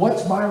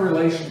 what's my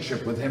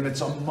relationship with him?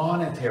 It's a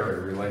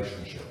monetary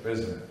relationship,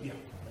 isn't it? Yeah.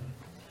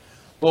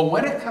 But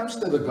when it comes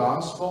to the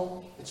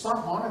gospel, it's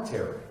not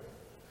monetary.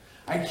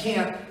 I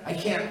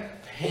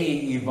can't pay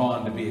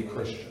Yvonne to be a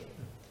Christian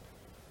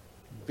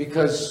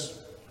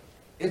because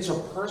it's a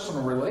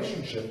personal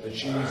relationship that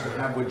she needs to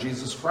have with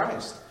Jesus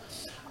Christ.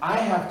 I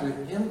have to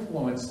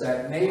influence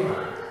that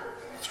neighbor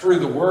through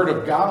the Word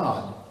of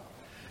God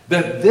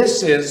that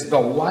this is the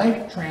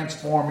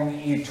life-transforming,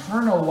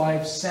 eternal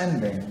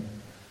life-sending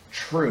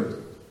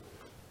truth.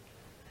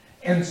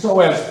 And so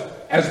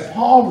as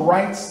Paul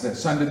writes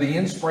this under the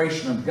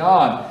inspiration of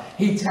God,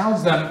 he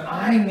tells them,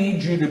 I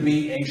need you to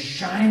be a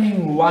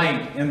shining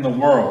light in the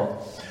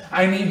world.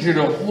 I need you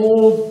to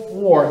hold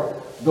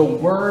forth the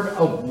word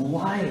of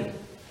life.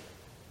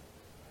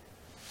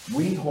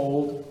 We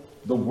hold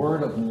the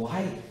word of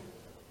life.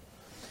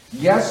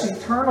 Yes,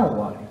 eternal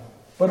life,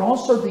 but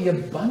also the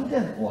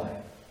abundant life.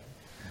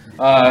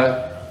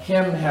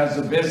 Kim has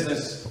a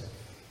business,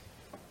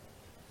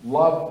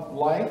 Love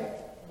Life?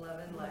 Love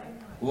and Life.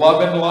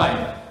 Love and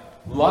Life.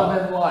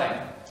 Love and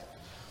Life.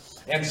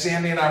 And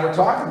Sandy and I were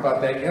talking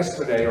about that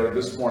yesterday or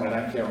this morning,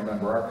 I can't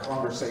remember. Our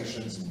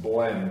conversations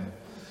blend.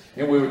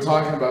 And we were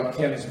talking about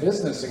Kim's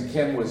business, and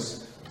Kim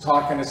was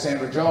talking to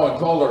Sandra Jo and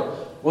told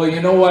her, well,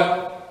 you know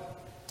what?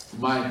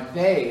 My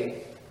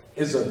faith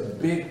is a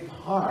big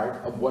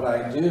part of what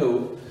I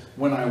do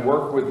when I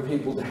work with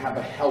people to have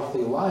a healthy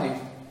life.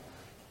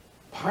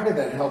 Part of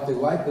that healthy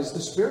life is the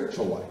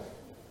spiritual life.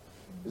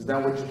 Is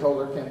that what you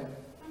told her, Kim?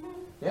 Mm-hmm.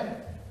 Yeah.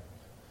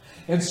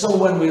 And so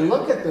when we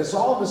look at this,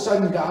 all of a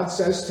sudden God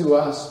says to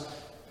us,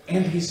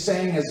 and he's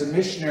saying as a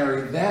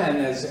missionary then,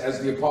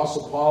 as the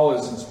Apostle Paul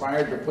is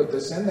inspired to put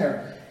this in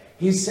there,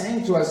 he's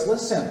saying to us,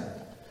 listen,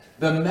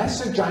 the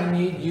message I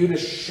need you to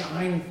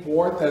shine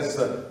forth as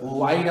the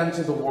light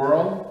unto the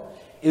world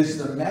is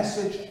the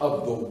message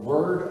of the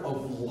word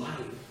of life.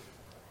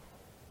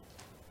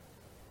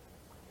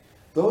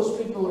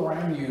 Those people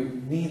around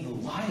you need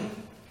life.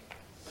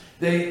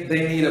 They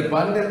need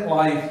abundant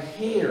life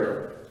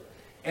here,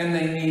 and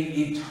they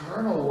need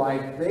eternal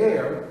life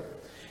there.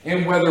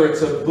 And whether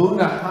it's a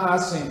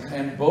Bunahas in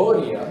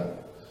Cambodia,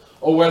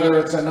 or whether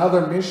it's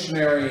another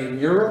missionary in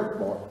Europe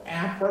or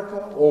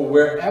Africa or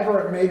wherever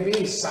it may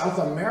be, South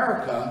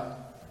America,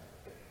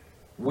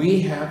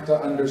 we have to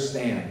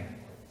understand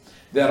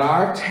that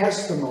our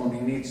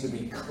testimony needs to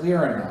be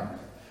clear enough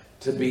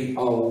to be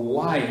a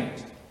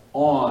light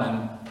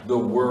on the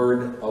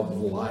word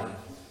of life.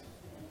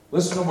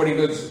 Listen to what he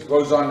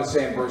goes on to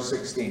say in verse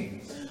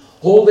 16.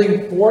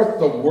 Holding forth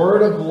the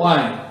word of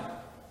life,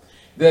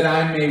 that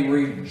I may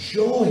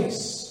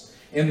rejoice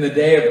in the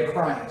day of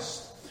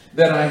Christ,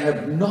 that I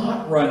have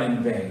not run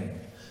in vain,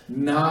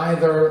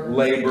 neither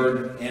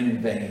labored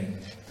in vain.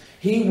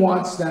 He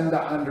wants them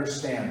to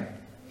understand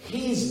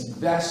he's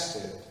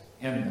vested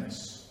in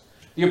this.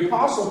 The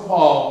Apostle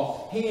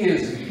Paul, he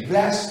is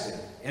vested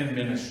in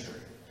ministry.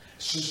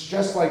 It's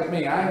just like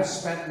me. I have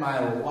spent my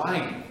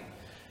life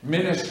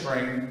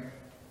ministering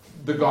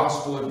the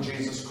gospel of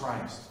Jesus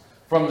Christ.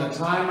 From the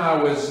time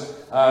I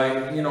was,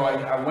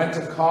 I went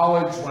to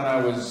college when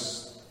I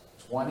was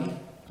 20.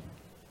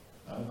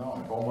 I don't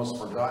know, I've almost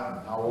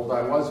forgotten how old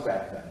I was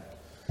back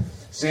then.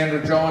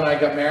 Sandra Jo and I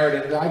got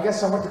married, and I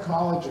guess I went to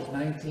college at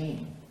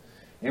 19.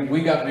 And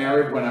we got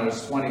married when I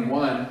was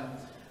 21.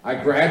 I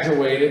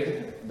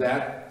graduated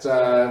that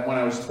when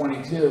I was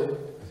 22.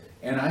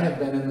 And I have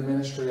been in the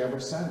ministry ever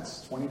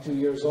since, 22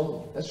 years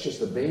old. That's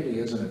just a baby,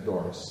 isn't it,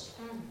 Doris?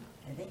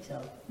 I think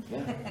so.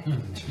 Yeah.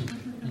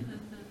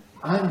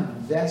 I'm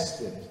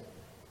vested.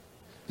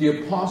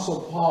 The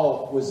Apostle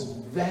Paul was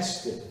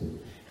vested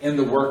in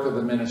the work of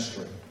the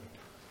ministry.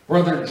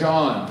 Brother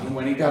John,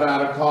 when he got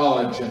out of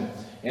college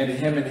and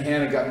him and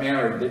Hannah got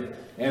married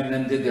and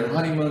then did their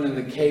honeymoon in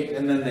the Cape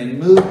and then they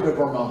moved to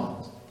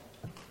Vermont.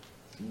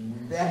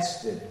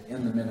 Vested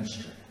in the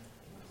ministry.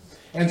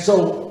 And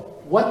so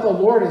what the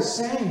Lord is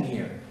saying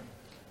here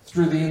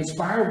through the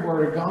inspired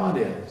Word of God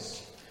is,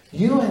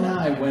 you and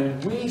I,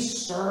 when we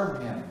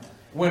serve Him,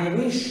 when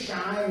we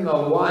shine the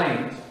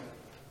light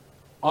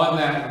on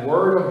that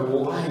Word of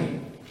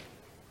light,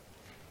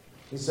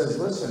 He says,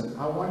 listen,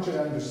 I want you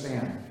to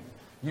understand,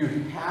 you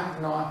have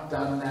not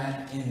done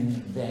that in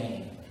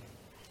vain.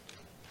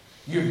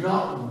 You've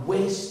not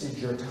wasted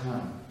your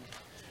time.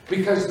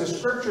 Because the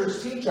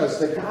Scriptures teach us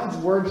that God's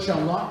Word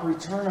shall not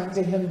return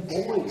unto Him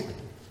void.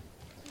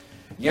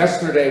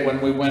 Yesterday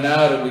when we went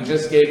out and we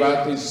just gave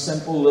out these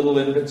simple little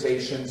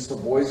invitations to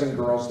boys and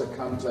girls to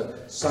come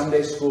to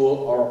Sunday school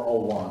or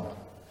Awana.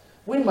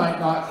 We might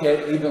not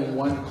get even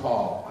one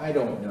call. I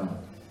don't know.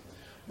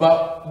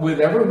 But with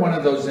every one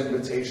of those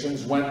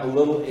invitations went a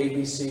little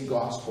ABC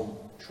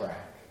gospel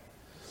track.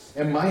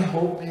 And my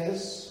hope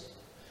is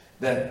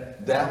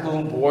that that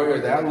little boy or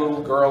that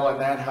little girl in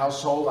that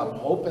household, I'm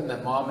hoping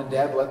that mom and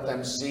dad let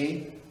them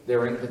see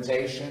their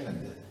invitation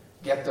and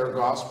get their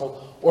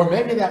gospel. Or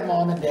maybe that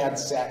mom and dad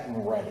sat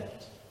and read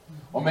it.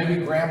 Or maybe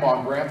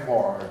grandma, grandpa,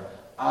 or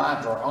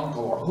aunt, or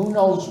uncle, or who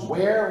knows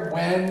where,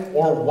 when,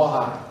 or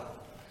why.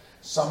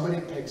 Somebody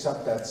picks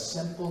up that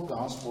simple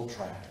gospel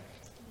tract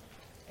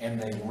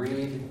and they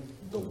read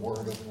the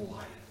Word of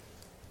life.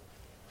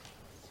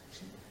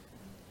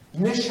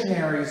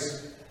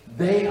 Missionaries,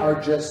 they are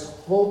just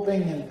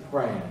hoping and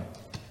praying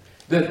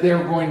that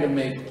they're going to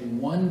make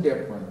one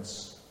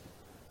difference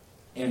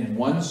in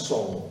one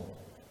soul,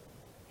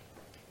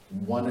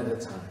 one at a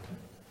time.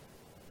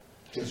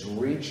 Just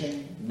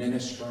reaching,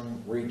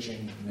 ministering,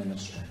 reaching,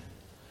 ministering.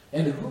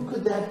 And who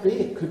could that be?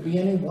 It could be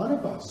any one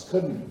of us,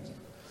 couldn't it?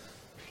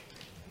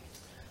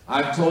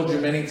 I've told you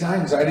many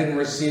times I didn't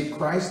receive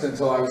Christ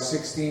until I was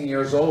 16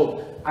 years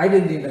old. I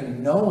didn't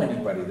even know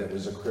anybody that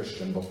was a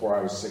Christian before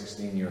I was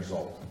 16 years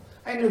old.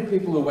 I knew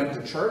people who went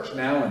to church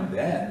now and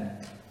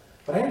then,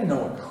 but I didn't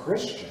know a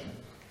Christian.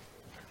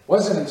 It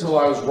wasn't until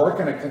I was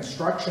working a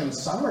construction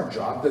summer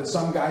job that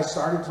some guy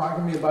started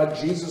talking to me about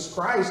Jesus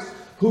Christ,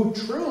 who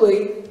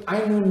truly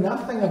I knew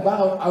nothing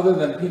about other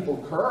than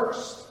people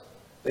cursed.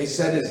 They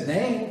said his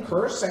name,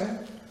 cursing.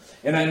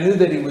 And I knew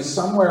that he was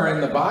somewhere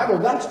in the Bible.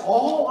 That's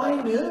all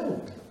I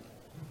knew.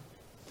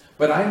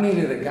 But I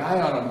needed a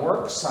guy on a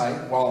work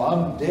site while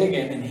I'm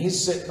digging and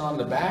he's sitting on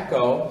the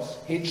backhoe.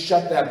 He'd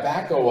shut that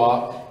backhoe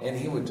off and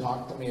he would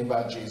talk to me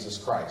about Jesus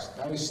Christ.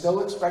 Now he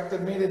still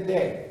expected me to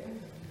dig,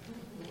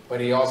 but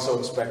he also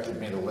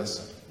expected me to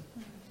listen.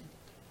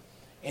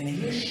 And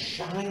he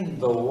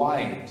shined the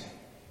light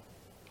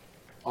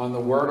on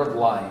the Word of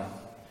life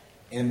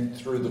and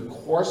through the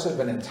course of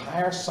an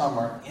entire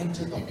summer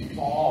into the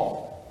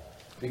fall.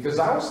 Because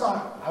I was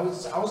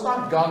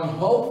not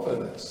gung-ho for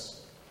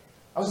this.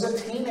 I was a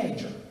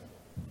teenager.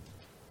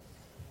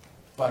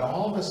 But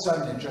all of a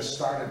sudden it just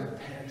started to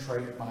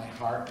penetrate my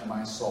heart and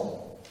my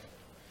soul.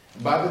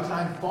 And by the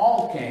time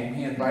fall came,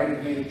 he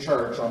invited me to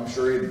church. I'm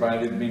sure he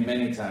invited me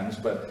many times,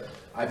 but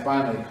I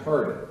finally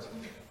heard it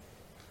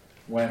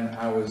when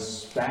I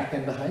was back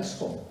into high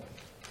school.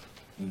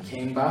 He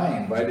came by,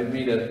 invited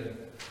me to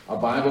a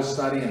Bible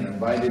study and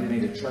invited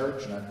me to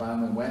church, and I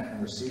finally went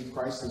and received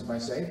Christ as my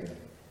Savior.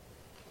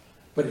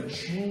 But it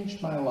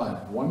changed my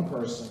life. One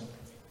person,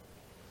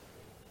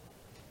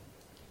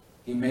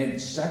 he made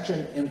such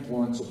an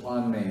influence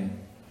upon me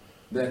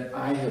that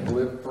I have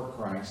lived for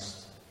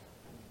Christ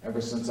ever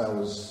since I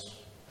was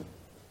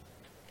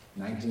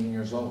 19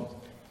 years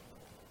old.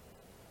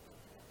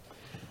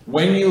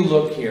 When you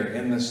look here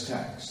in this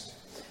text,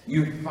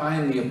 you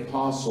find the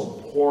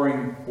apostle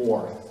pouring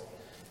forth.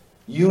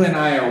 You and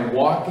I are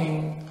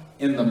walking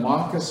in the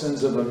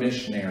moccasins of a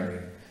missionary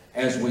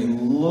as we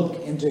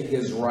look into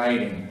his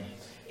writing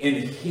and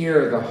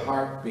hear the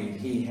heartbeat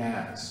he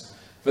has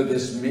for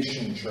this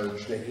mission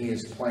church that he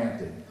has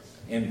planted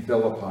in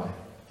Philippi.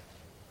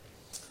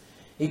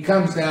 He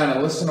comes down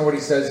and listen to what he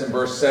says in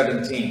verse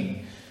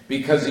 17,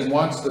 because he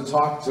wants to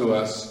talk to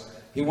us.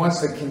 He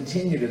wants to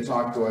continue to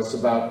talk to us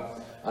about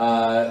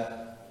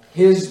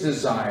his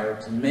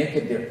desire to make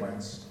a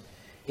difference.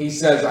 He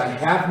says, I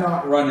have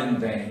not run in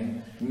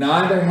vain,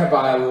 neither have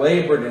I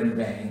labored in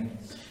vain,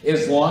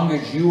 as long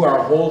as you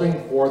are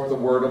holding forth the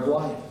word of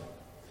life.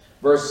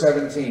 Verse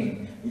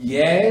 17,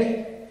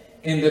 yea,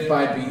 and if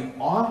I be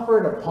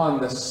offered upon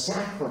the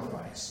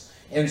sacrifice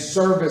and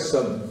service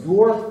of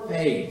your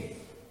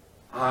faith,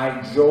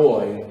 I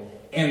joy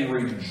and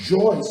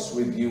rejoice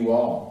with you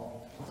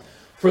all.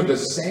 For the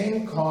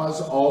same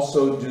cause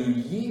also do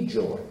ye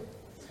joy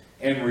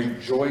and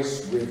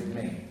rejoice with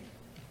me.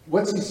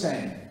 What's he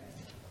saying?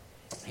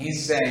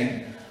 He's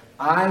saying,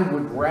 I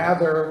would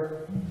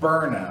rather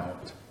burn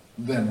out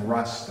than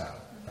rust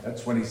out.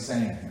 That's what he's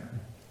saying here.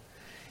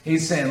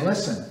 He's saying,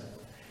 listen,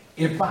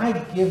 if I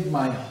give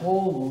my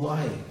whole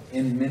life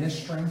in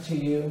ministering to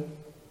you,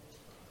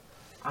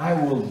 I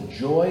will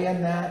joy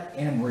in that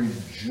and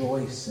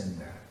rejoice in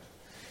that.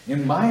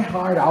 In my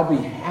heart, I'll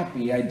be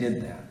happy I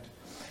did that.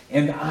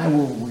 And I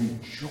will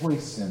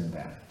rejoice in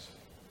that.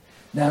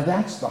 Now,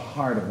 that's the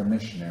heart of a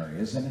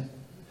missionary, isn't it?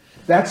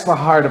 That's the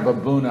heart of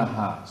Abuna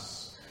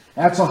Haas.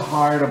 That's the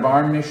heart of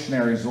our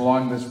missionaries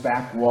along this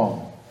back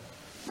wall.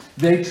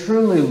 They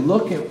truly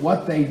look at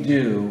what they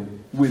do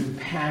with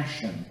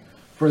passion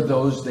for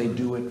those they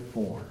do it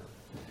for,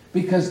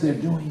 because they're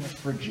doing it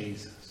for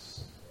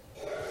Jesus.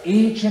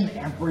 Each and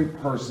every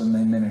person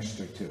they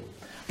minister to.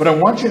 But I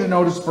want you to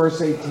notice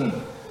verse 18.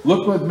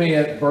 Look with me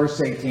at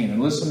verse 18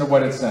 and listen to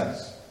what it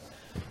says.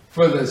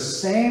 For the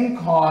same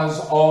cause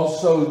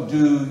also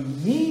do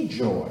ye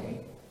joy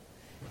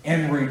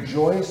and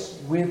rejoice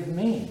with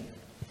me.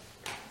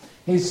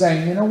 He's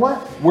saying, you know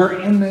what? We're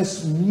in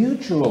this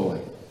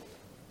mutually.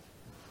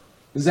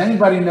 Does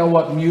anybody know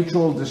what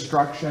mutual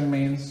destruction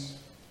means?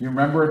 You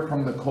remember it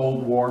from the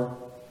Cold War?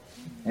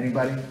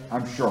 Anybody?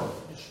 I'm sure.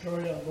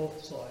 Destroyed on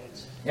both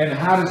sides. And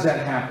how does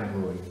that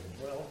happen, Louis?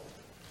 Well,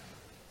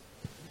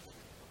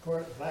 of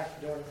course, back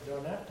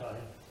during that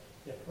time,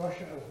 if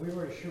we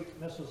were to shoot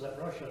missiles at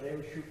Russia, they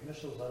would shoot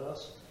missiles at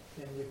us,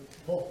 and we'd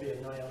both be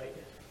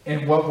annihilated.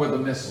 And what were the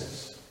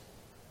missiles?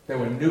 They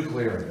were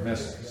nuclear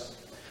missiles.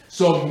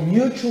 So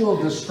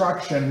mutual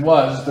destruction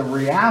was the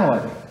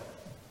reality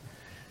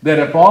that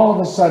if all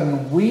of a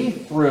sudden we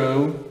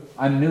threw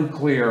a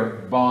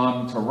nuclear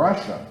bomb to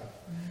Russia,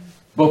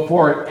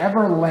 before it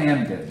ever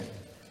landed,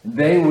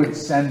 they would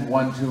send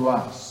one to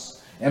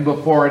us. And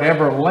before it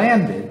ever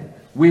landed,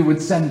 we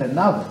would send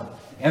another.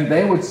 And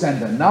they would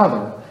send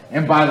another.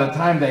 And by the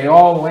time they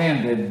all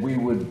landed, we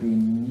would be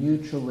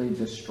mutually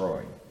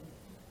destroyed.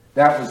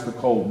 That was the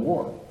Cold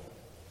War.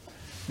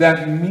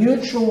 That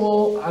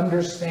mutual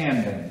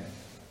understanding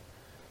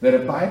that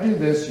if I do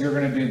this, you're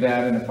going to do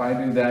that, and if I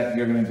do that,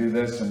 you're going to do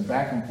this, and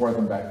back and forth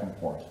and back and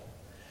forth.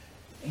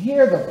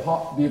 Here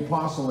the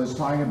apostle is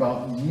talking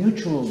about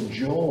mutual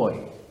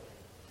joy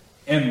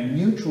and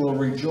mutual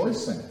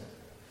rejoicing.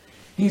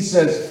 He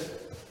says,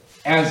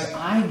 as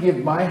I give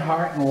my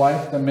heart and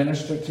life to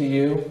minister to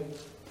you,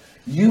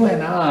 you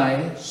and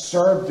I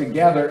serve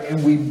together,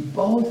 and we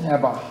both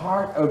have a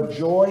heart of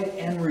joy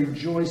and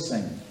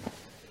rejoicing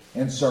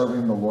in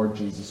serving the Lord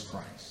Jesus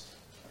Christ.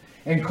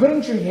 And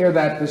couldn't you hear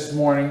that this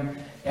morning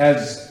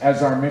as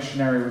our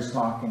missionary was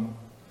talking?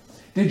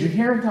 Did you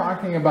hear him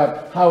talking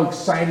about how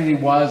excited he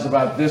was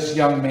about this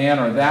young man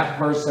or that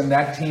person,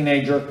 that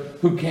teenager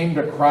who came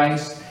to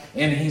Christ,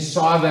 and he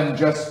saw them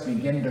just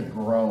begin to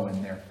grow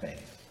in their faith?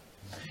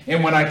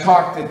 And when I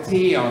talked to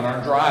T on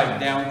our drive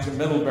down to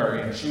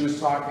Middlebury, and she was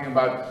talking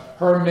about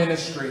her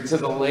ministry to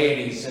the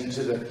ladies and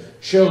to the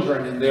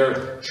children in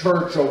their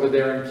church over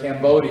there in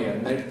Cambodia,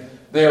 and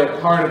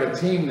they're part of a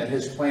team that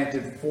has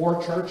planted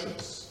 4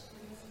 churches.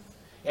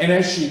 And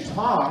as she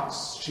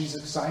talks, she's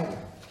excited.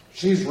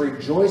 She's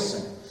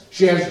rejoicing.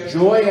 She has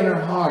joy in her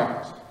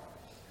heart.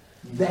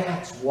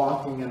 That's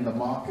walking in the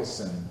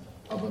moccasin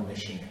of a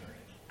missionary.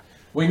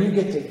 When you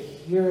get to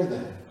hear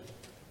that,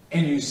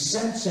 and you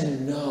sense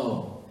and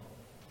know,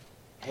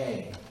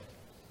 hey,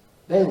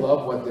 they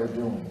love what they're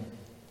doing.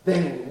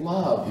 They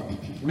love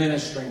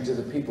ministering to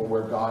the people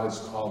where God has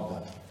called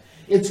them.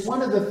 It's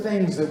one of the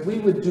things that we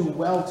would do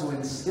well to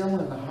instill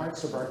in the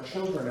hearts of our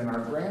children and our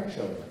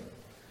grandchildren.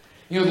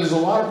 You know, there's a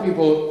lot of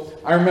people.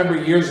 I remember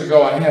years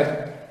ago I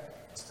had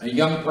a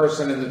young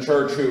person in the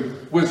church who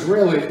was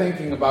really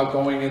thinking about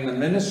going in the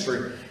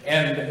ministry,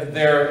 and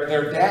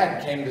their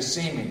dad came to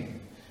see me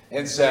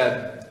and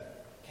said,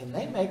 can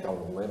they make a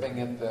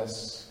living at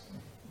this?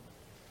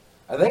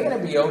 Are they going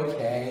to be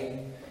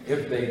okay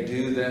if they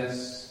do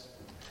this?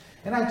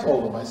 And I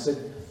told him, I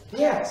said,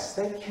 yes,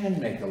 they can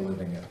make a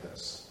living at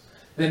this.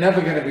 They're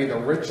never going to be the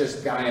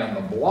richest guy on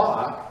the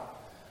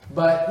block,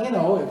 but, you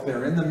know, if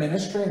they're in the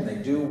ministry and they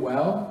do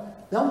well,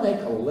 they'll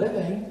make a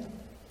living.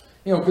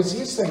 You know, because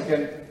he's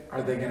thinking,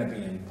 are they going to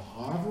be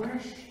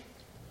impoverished?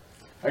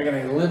 Are they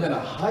going to live in a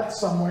hut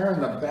somewhere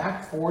in the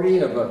back 40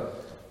 of a...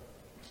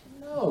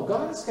 No,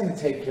 God is going to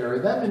take care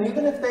of them. And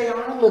even if they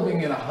are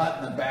living in a hut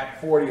in the back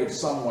 40 of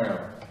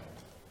somewhere,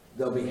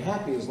 they'll be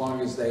happy as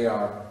long as they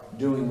are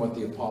doing what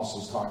the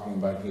apostle's talking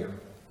about here.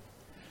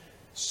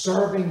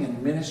 Serving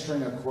and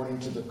ministering according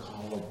to the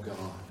call of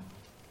God.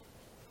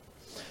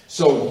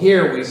 So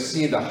here we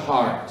see the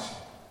heart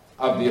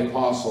of the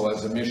apostle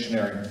as a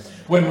missionary.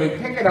 When we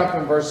pick it up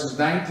in verses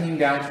 19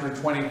 down through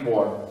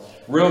 24,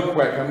 real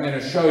quick, I'm going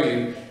to show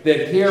you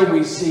that here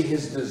we see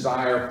his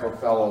desire for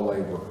fellow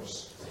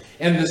laborers.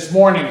 And this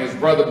morning, as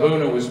Brother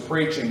Boona was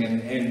preaching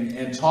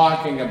and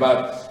talking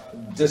about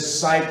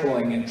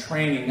discipling and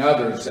training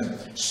others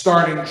and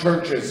starting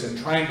churches and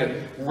trying to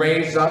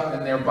raise up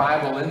in their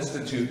Bible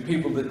Institute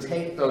people to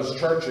take those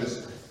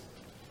churches,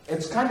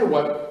 it's kind of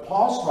what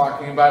Paul's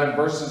talking about in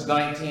verses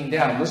 19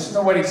 down. Listen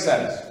to what he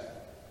says.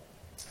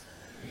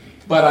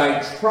 But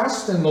I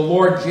trust in the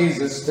Lord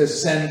Jesus to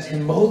send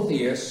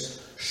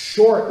Timotheus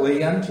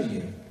shortly unto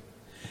you,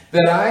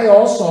 that I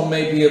also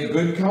may be of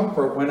good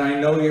comfort when I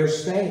know your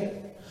state.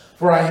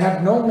 For I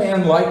have no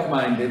man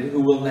like-minded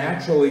who will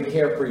naturally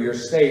care for your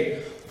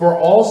state. For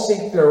all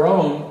seek their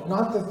own,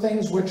 not the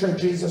things which are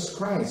Jesus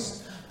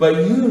Christ.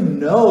 But you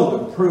know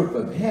the proof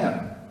of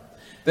him,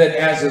 that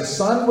as a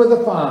son with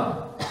a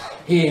father,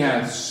 he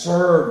hath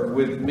served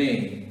with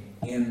me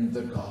in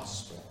the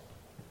gospel.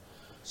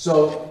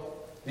 So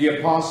the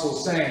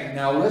apostle's saying,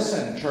 now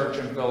listen, church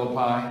in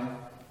Philippi.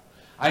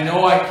 I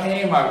know I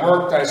came, I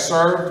worked, I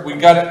served, we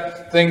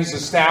got things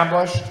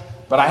established,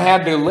 but I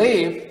had to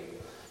leave.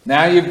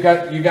 Now you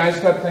guys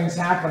got things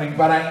happening,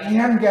 but I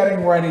am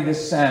getting ready to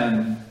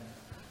send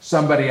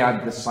somebody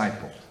I've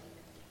discipled.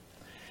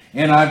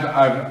 And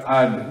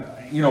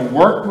I've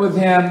worked with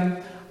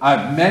him,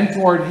 I've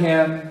mentored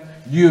him.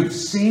 You've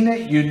seen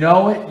it, you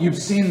know it, you've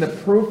seen the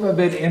proof of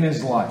it in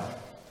his life.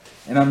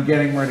 And I'm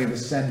getting ready to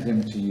send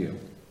him to you.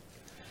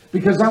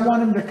 Because I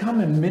want him to come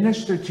and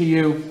minister to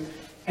you,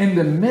 and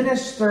to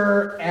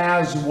minister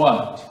as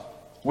what?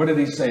 What did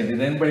he say?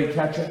 Did anybody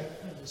catch it?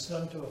 As a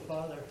son to a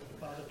father, a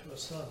father to a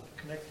son,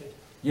 connected.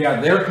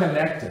 Yeah, they're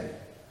connected.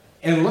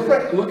 And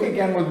look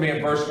again with me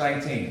at verse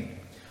 19.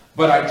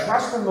 But I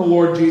trust in the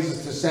Lord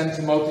Jesus to send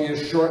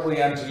Timotheus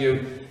shortly unto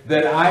you,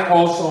 that I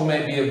also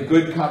may be of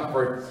good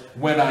comfort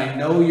when I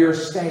know your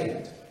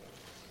state.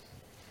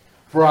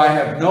 For I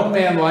have no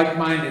man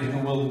like-minded who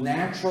will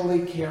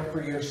naturally care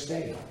for your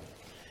state.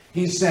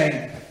 He's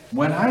saying,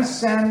 when I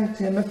send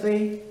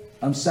Timothy,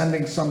 I'm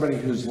sending somebody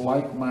who's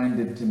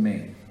like-minded to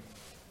me.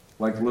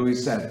 Like Louis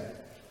said,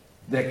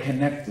 they're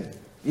connected.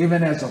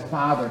 Even as a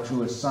father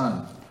to a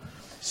son,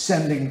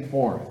 sending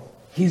forth.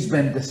 He's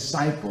been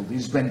discipled.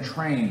 He's been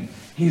trained.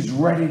 He's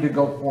ready to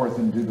go forth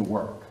and do the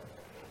work.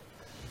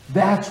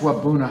 That's what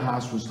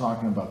Bunahas was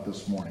talking about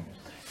this morning.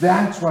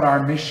 That's what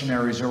our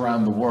missionaries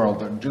around the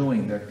world are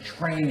doing. They're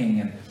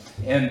training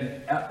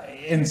and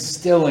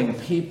instilling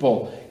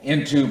people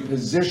into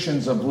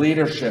positions of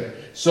leadership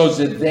so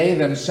that they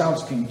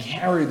themselves can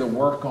carry the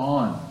work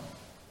on.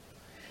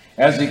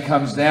 As he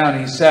comes down,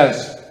 he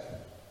says,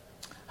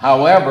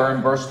 however,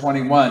 in verse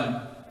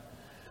 21,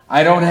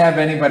 I don't have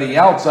anybody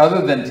else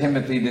other than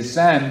Timothy to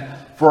send,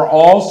 for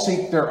all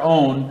seek their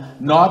own,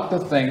 not the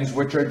things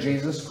which are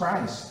Jesus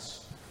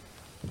Christ's.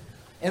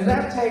 And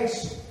that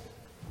takes,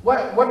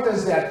 what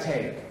does that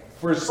take?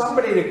 For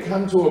somebody to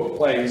come to a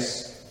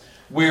place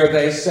where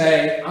they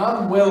say,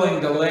 I'm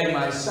willing to lay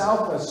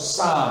myself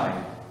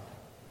aside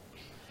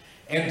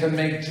and to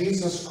make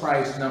Jesus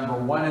Christ number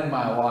one in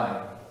my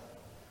life.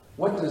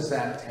 What does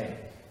that take?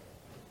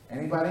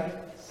 Anybody?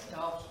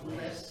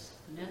 Selflessness.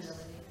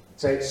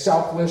 Say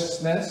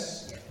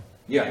selflessness?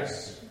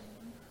 Yes.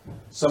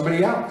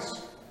 Somebody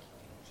else?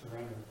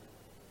 Surrender.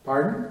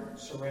 Pardon?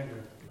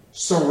 Surrender.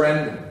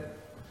 Surrender.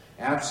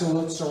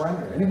 Absolute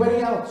surrender. Anybody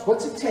else?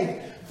 What's it take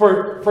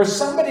for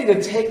somebody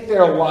to take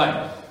their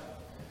life,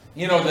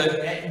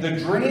 the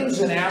dreams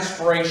and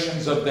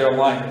aspirations of their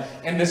life,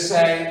 and to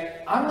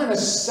say, I'm going to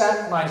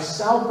set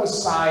myself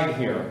aside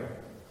here,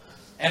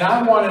 and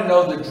I want to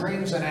know the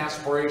dreams and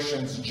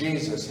aspirations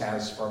Jesus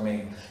has for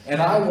me,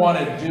 and I want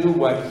to do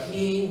what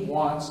he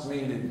wants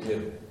me to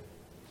do.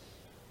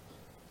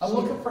 I'm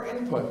looking for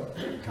input.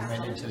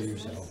 Committed to your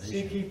salvation.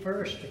 Seek ye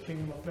first the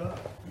kingdom of God.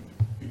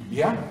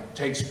 Yeah,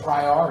 takes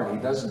priority,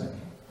 doesn't it?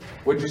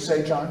 What'd you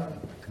say, John?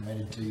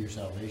 Committed to your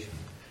salvation.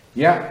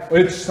 Yeah,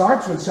 it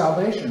starts with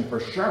salvation for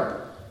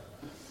sure.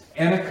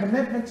 And a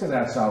commitment to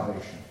that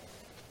salvation.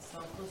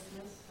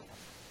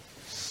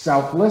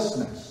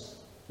 Selflessness.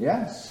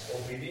 Yes.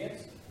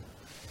 Obedience.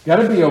 Got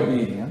to be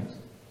obedient.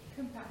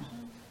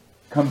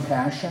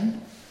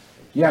 Compassion.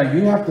 Yeah,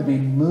 you have to be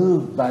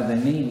moved by the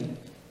need.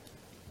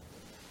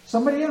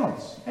 Somebody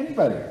else.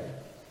 Anybody.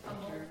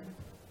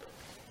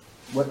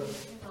 What?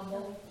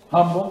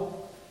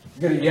 Humble.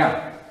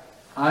 Yeah.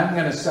 I'm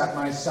going to set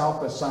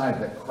myself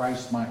aside that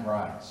Christ might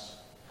rise.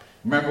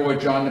 Remember what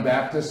John the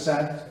Baptist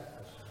said?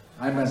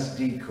 I must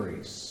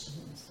decrease.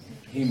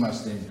 He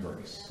must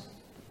increase.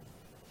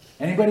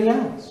 Anybody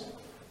else?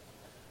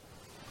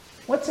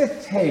 What's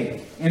it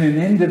take in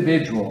an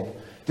individual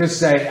to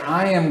say,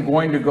 I am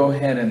going to go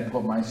ahead and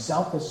put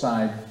myself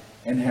aside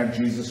and have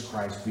Jesus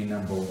Christ be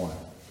number one?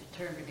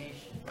 Determination.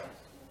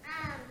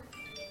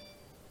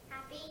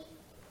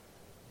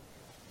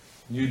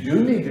 You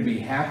do need to be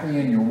happy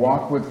in your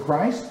walk with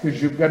Christ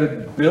because you've got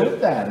to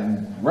build that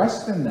and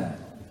rest in that.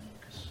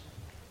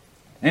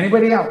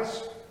 Anybody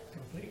else?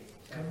 Complete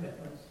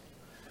commitment.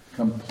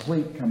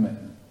 Complete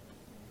commitment.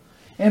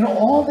 And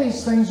all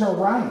these things are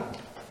right.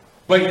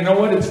 But you know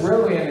what? It's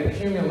really an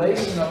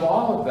accumulation of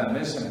all of them,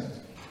 isn't it?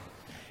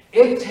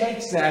 It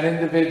takes that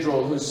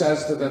individual who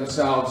says to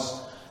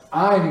themselves,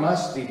 I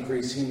must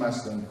decrease, he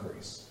must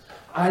increase.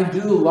 I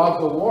do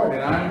love the Lord,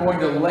 and I'm going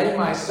to lay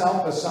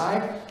myself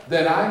aside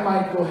that I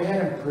might go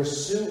ahead and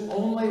pursue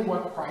only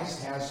what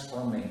Christ has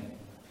for me.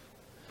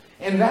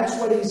 And that's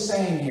what he's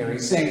saying here.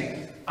 He's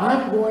saying,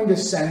 I'm going to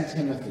send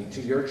Timothy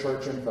to your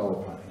church in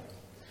Philippi.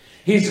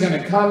 He's going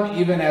to come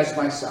even as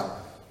myself.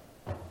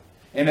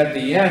 And at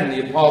the end,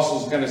 the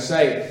apostle's going to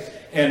say,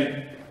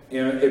 and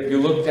if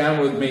you look down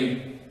with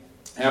me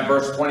At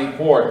verse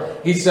 24,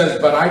 he says,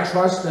 "But I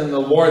trust in the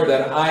Lord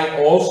that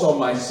I also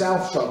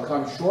myself shall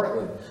come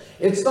shortly."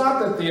 It's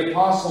not that the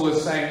apostle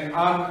is saying,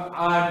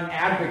 I'm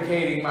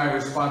advocating my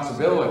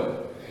responsibility.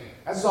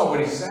 That's not what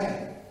he's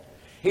saying.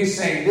 He's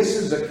saying this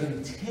is a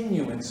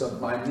continuance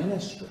of my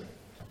ministry.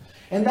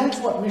 And that's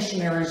what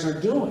missionaries are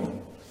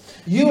doing.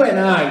 You and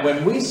I,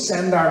 when we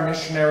send our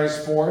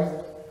missionaries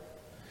forth,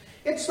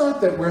 it's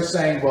not that we're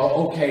saying, well,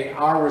 okay,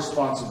 our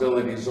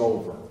responsibility is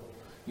over.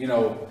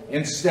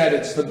 Instead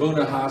it's the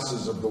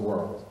Bunahasas of the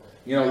world.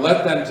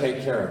 Let them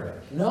take care of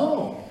it.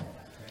 No,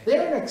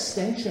 they're an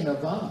extension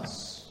of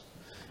us.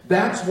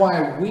 That's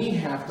why we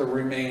have to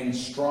remain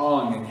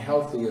strong and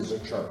healthy as a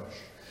church.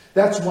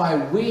 That's why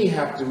we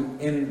have to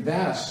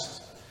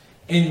invest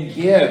and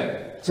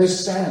give to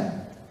send.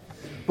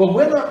 But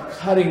we're not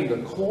cutting the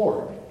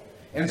cord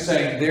and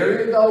saying,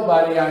 there you go,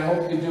 buddy, I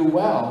hope you do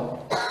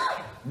well.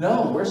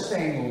 No, we're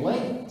staying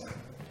late.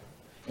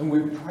 And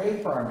we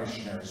pray for our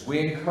missionaries. We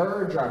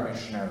encourage our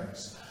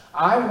missionaries.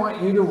 I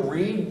want you to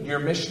read your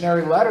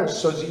missionary letters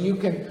so that you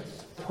can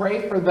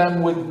pray for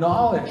them with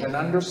knowledge and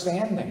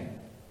understanding.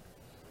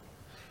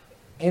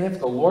 And if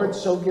the Lord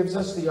so gives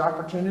us the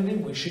opportunity,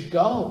 we should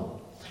go.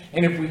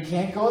 And if we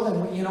can't go,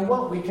 then you know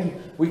what? We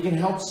can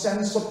help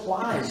send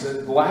supplies.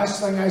 The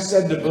last thing I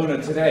said to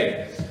Buna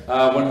today,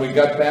 when we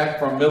got back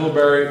from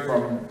Middlebury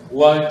from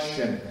lunch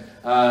and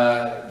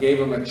gave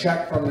him a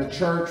check from the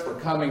church for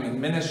coming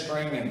and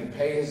ministering and to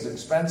pay his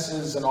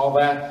expenses and all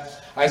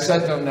that, I said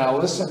to him, now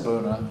listen,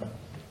 Buna,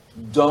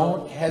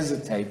 don't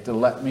hesitate to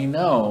let me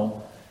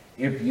know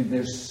if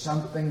there's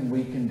something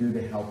we can do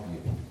to help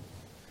you.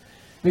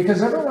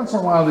 Because every once in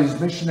a while these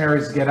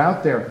missionaries get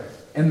out there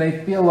and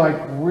they feel like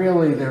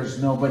really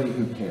there's nobody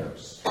who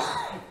cares.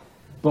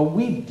 But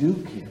we do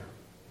care.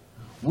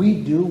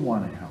 We do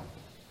want to help.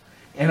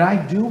 And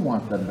I do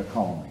want them to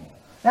call me.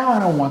 Now I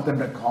don't want them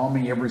to call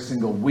me every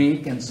single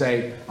week and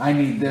say, I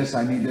need this,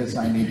 I need this,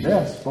 I need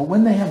this. But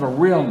when they have a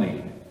real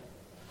need,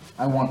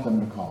 I want them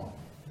to call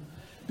me.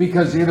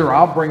 Because either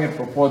I'll bring it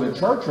before the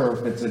church, or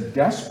if it's a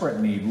desperate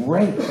need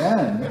right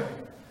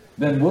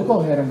then we'll go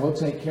ahead and we'll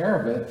take care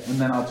of it, and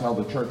then I'll tell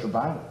the church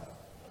about it.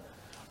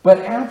 But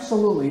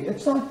absolutely,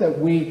 it's not that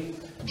we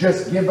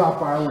just give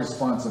up our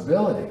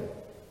responsibility.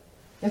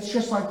 It's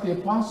just like the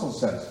apostle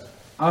says,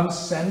 I'm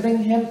sending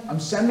him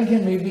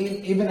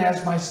even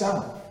as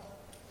myself.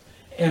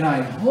 And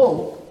I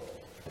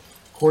hope,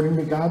 according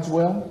to God's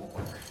will,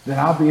 that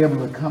I'll be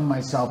able to come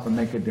myself and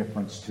make a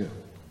difference too.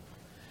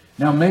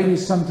 Now, maybe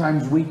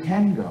sometimes we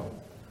can go,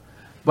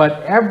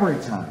 but every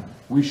time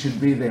we should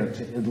be there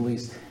to at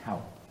least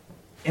help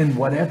in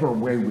whatever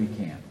way we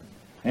can.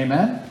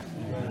 Amen?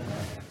 Amen.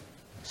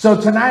 So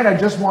tonight I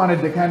just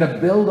wanted to kind of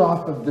build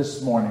off of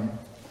this morning.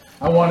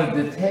 I wanted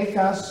to take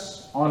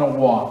us on a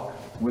walk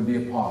with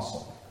the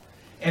apostle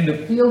and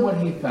to feel what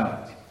he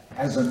felt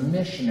as a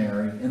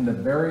missionary in the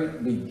very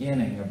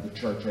beginning of the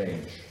church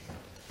age.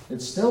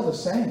 It's still the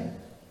same.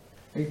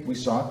 We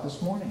saw it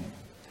this morning.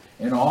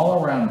 And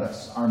all around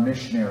us are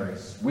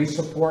missionaries. We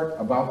support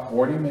about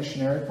 40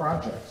 missionary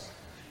projects.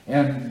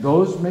 And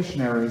those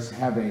missionaries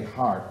have a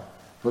heart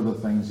for the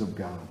things of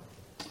God.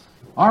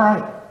 All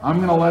right, I'm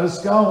going to let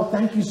us go.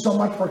 Thank you so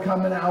much for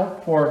coming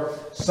out for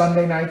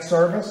Sunday night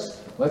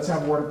service. Let's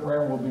have a word of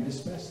prayer and we'll be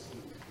dismissed.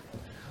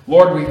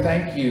 Lord, we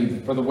thank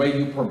you for the way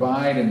you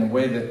provide and the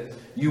way that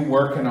you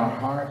work in our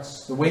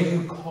hearts, the way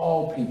you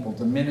call people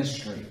to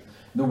ministry,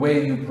 the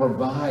way you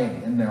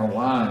provide in their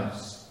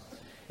lives.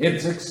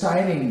 It's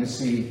exciting to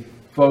see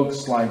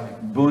folks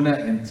like Buna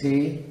and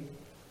T.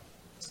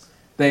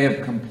 They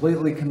have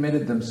completely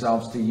committed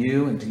themselves to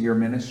you and to your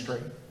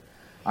ministry.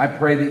 I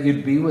pray that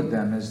you'd be with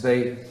them as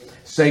they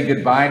say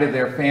goodbye to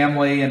their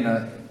family,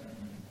 and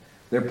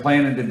they're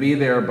planning to be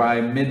there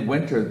by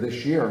midwinter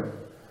this year.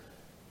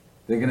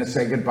 They're going to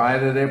say goodbye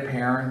to their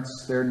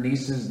parents, their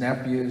nieces,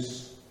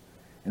 nephews,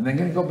 and they're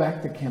going to go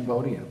back to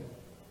Cambodia.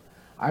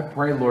 I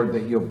pray, Lord,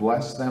 that you'll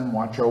bless them,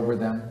 watch over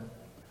them,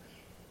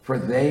 for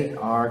they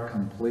are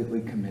completely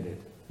committed.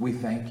 We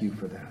thank you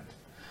for that.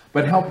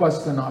 But help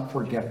us to not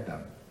forget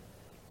them.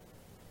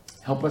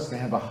 Help us to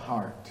have a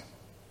heart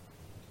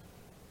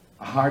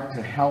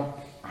to help,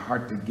 a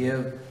heart to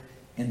give,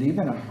 and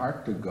even a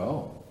heart to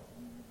go.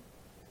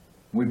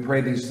 We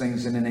pray these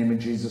things in the name of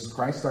Jesus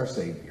Christ, our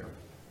Savior.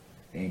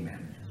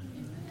 Amen.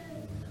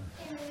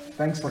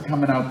 Thanks for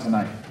coming out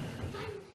tonight.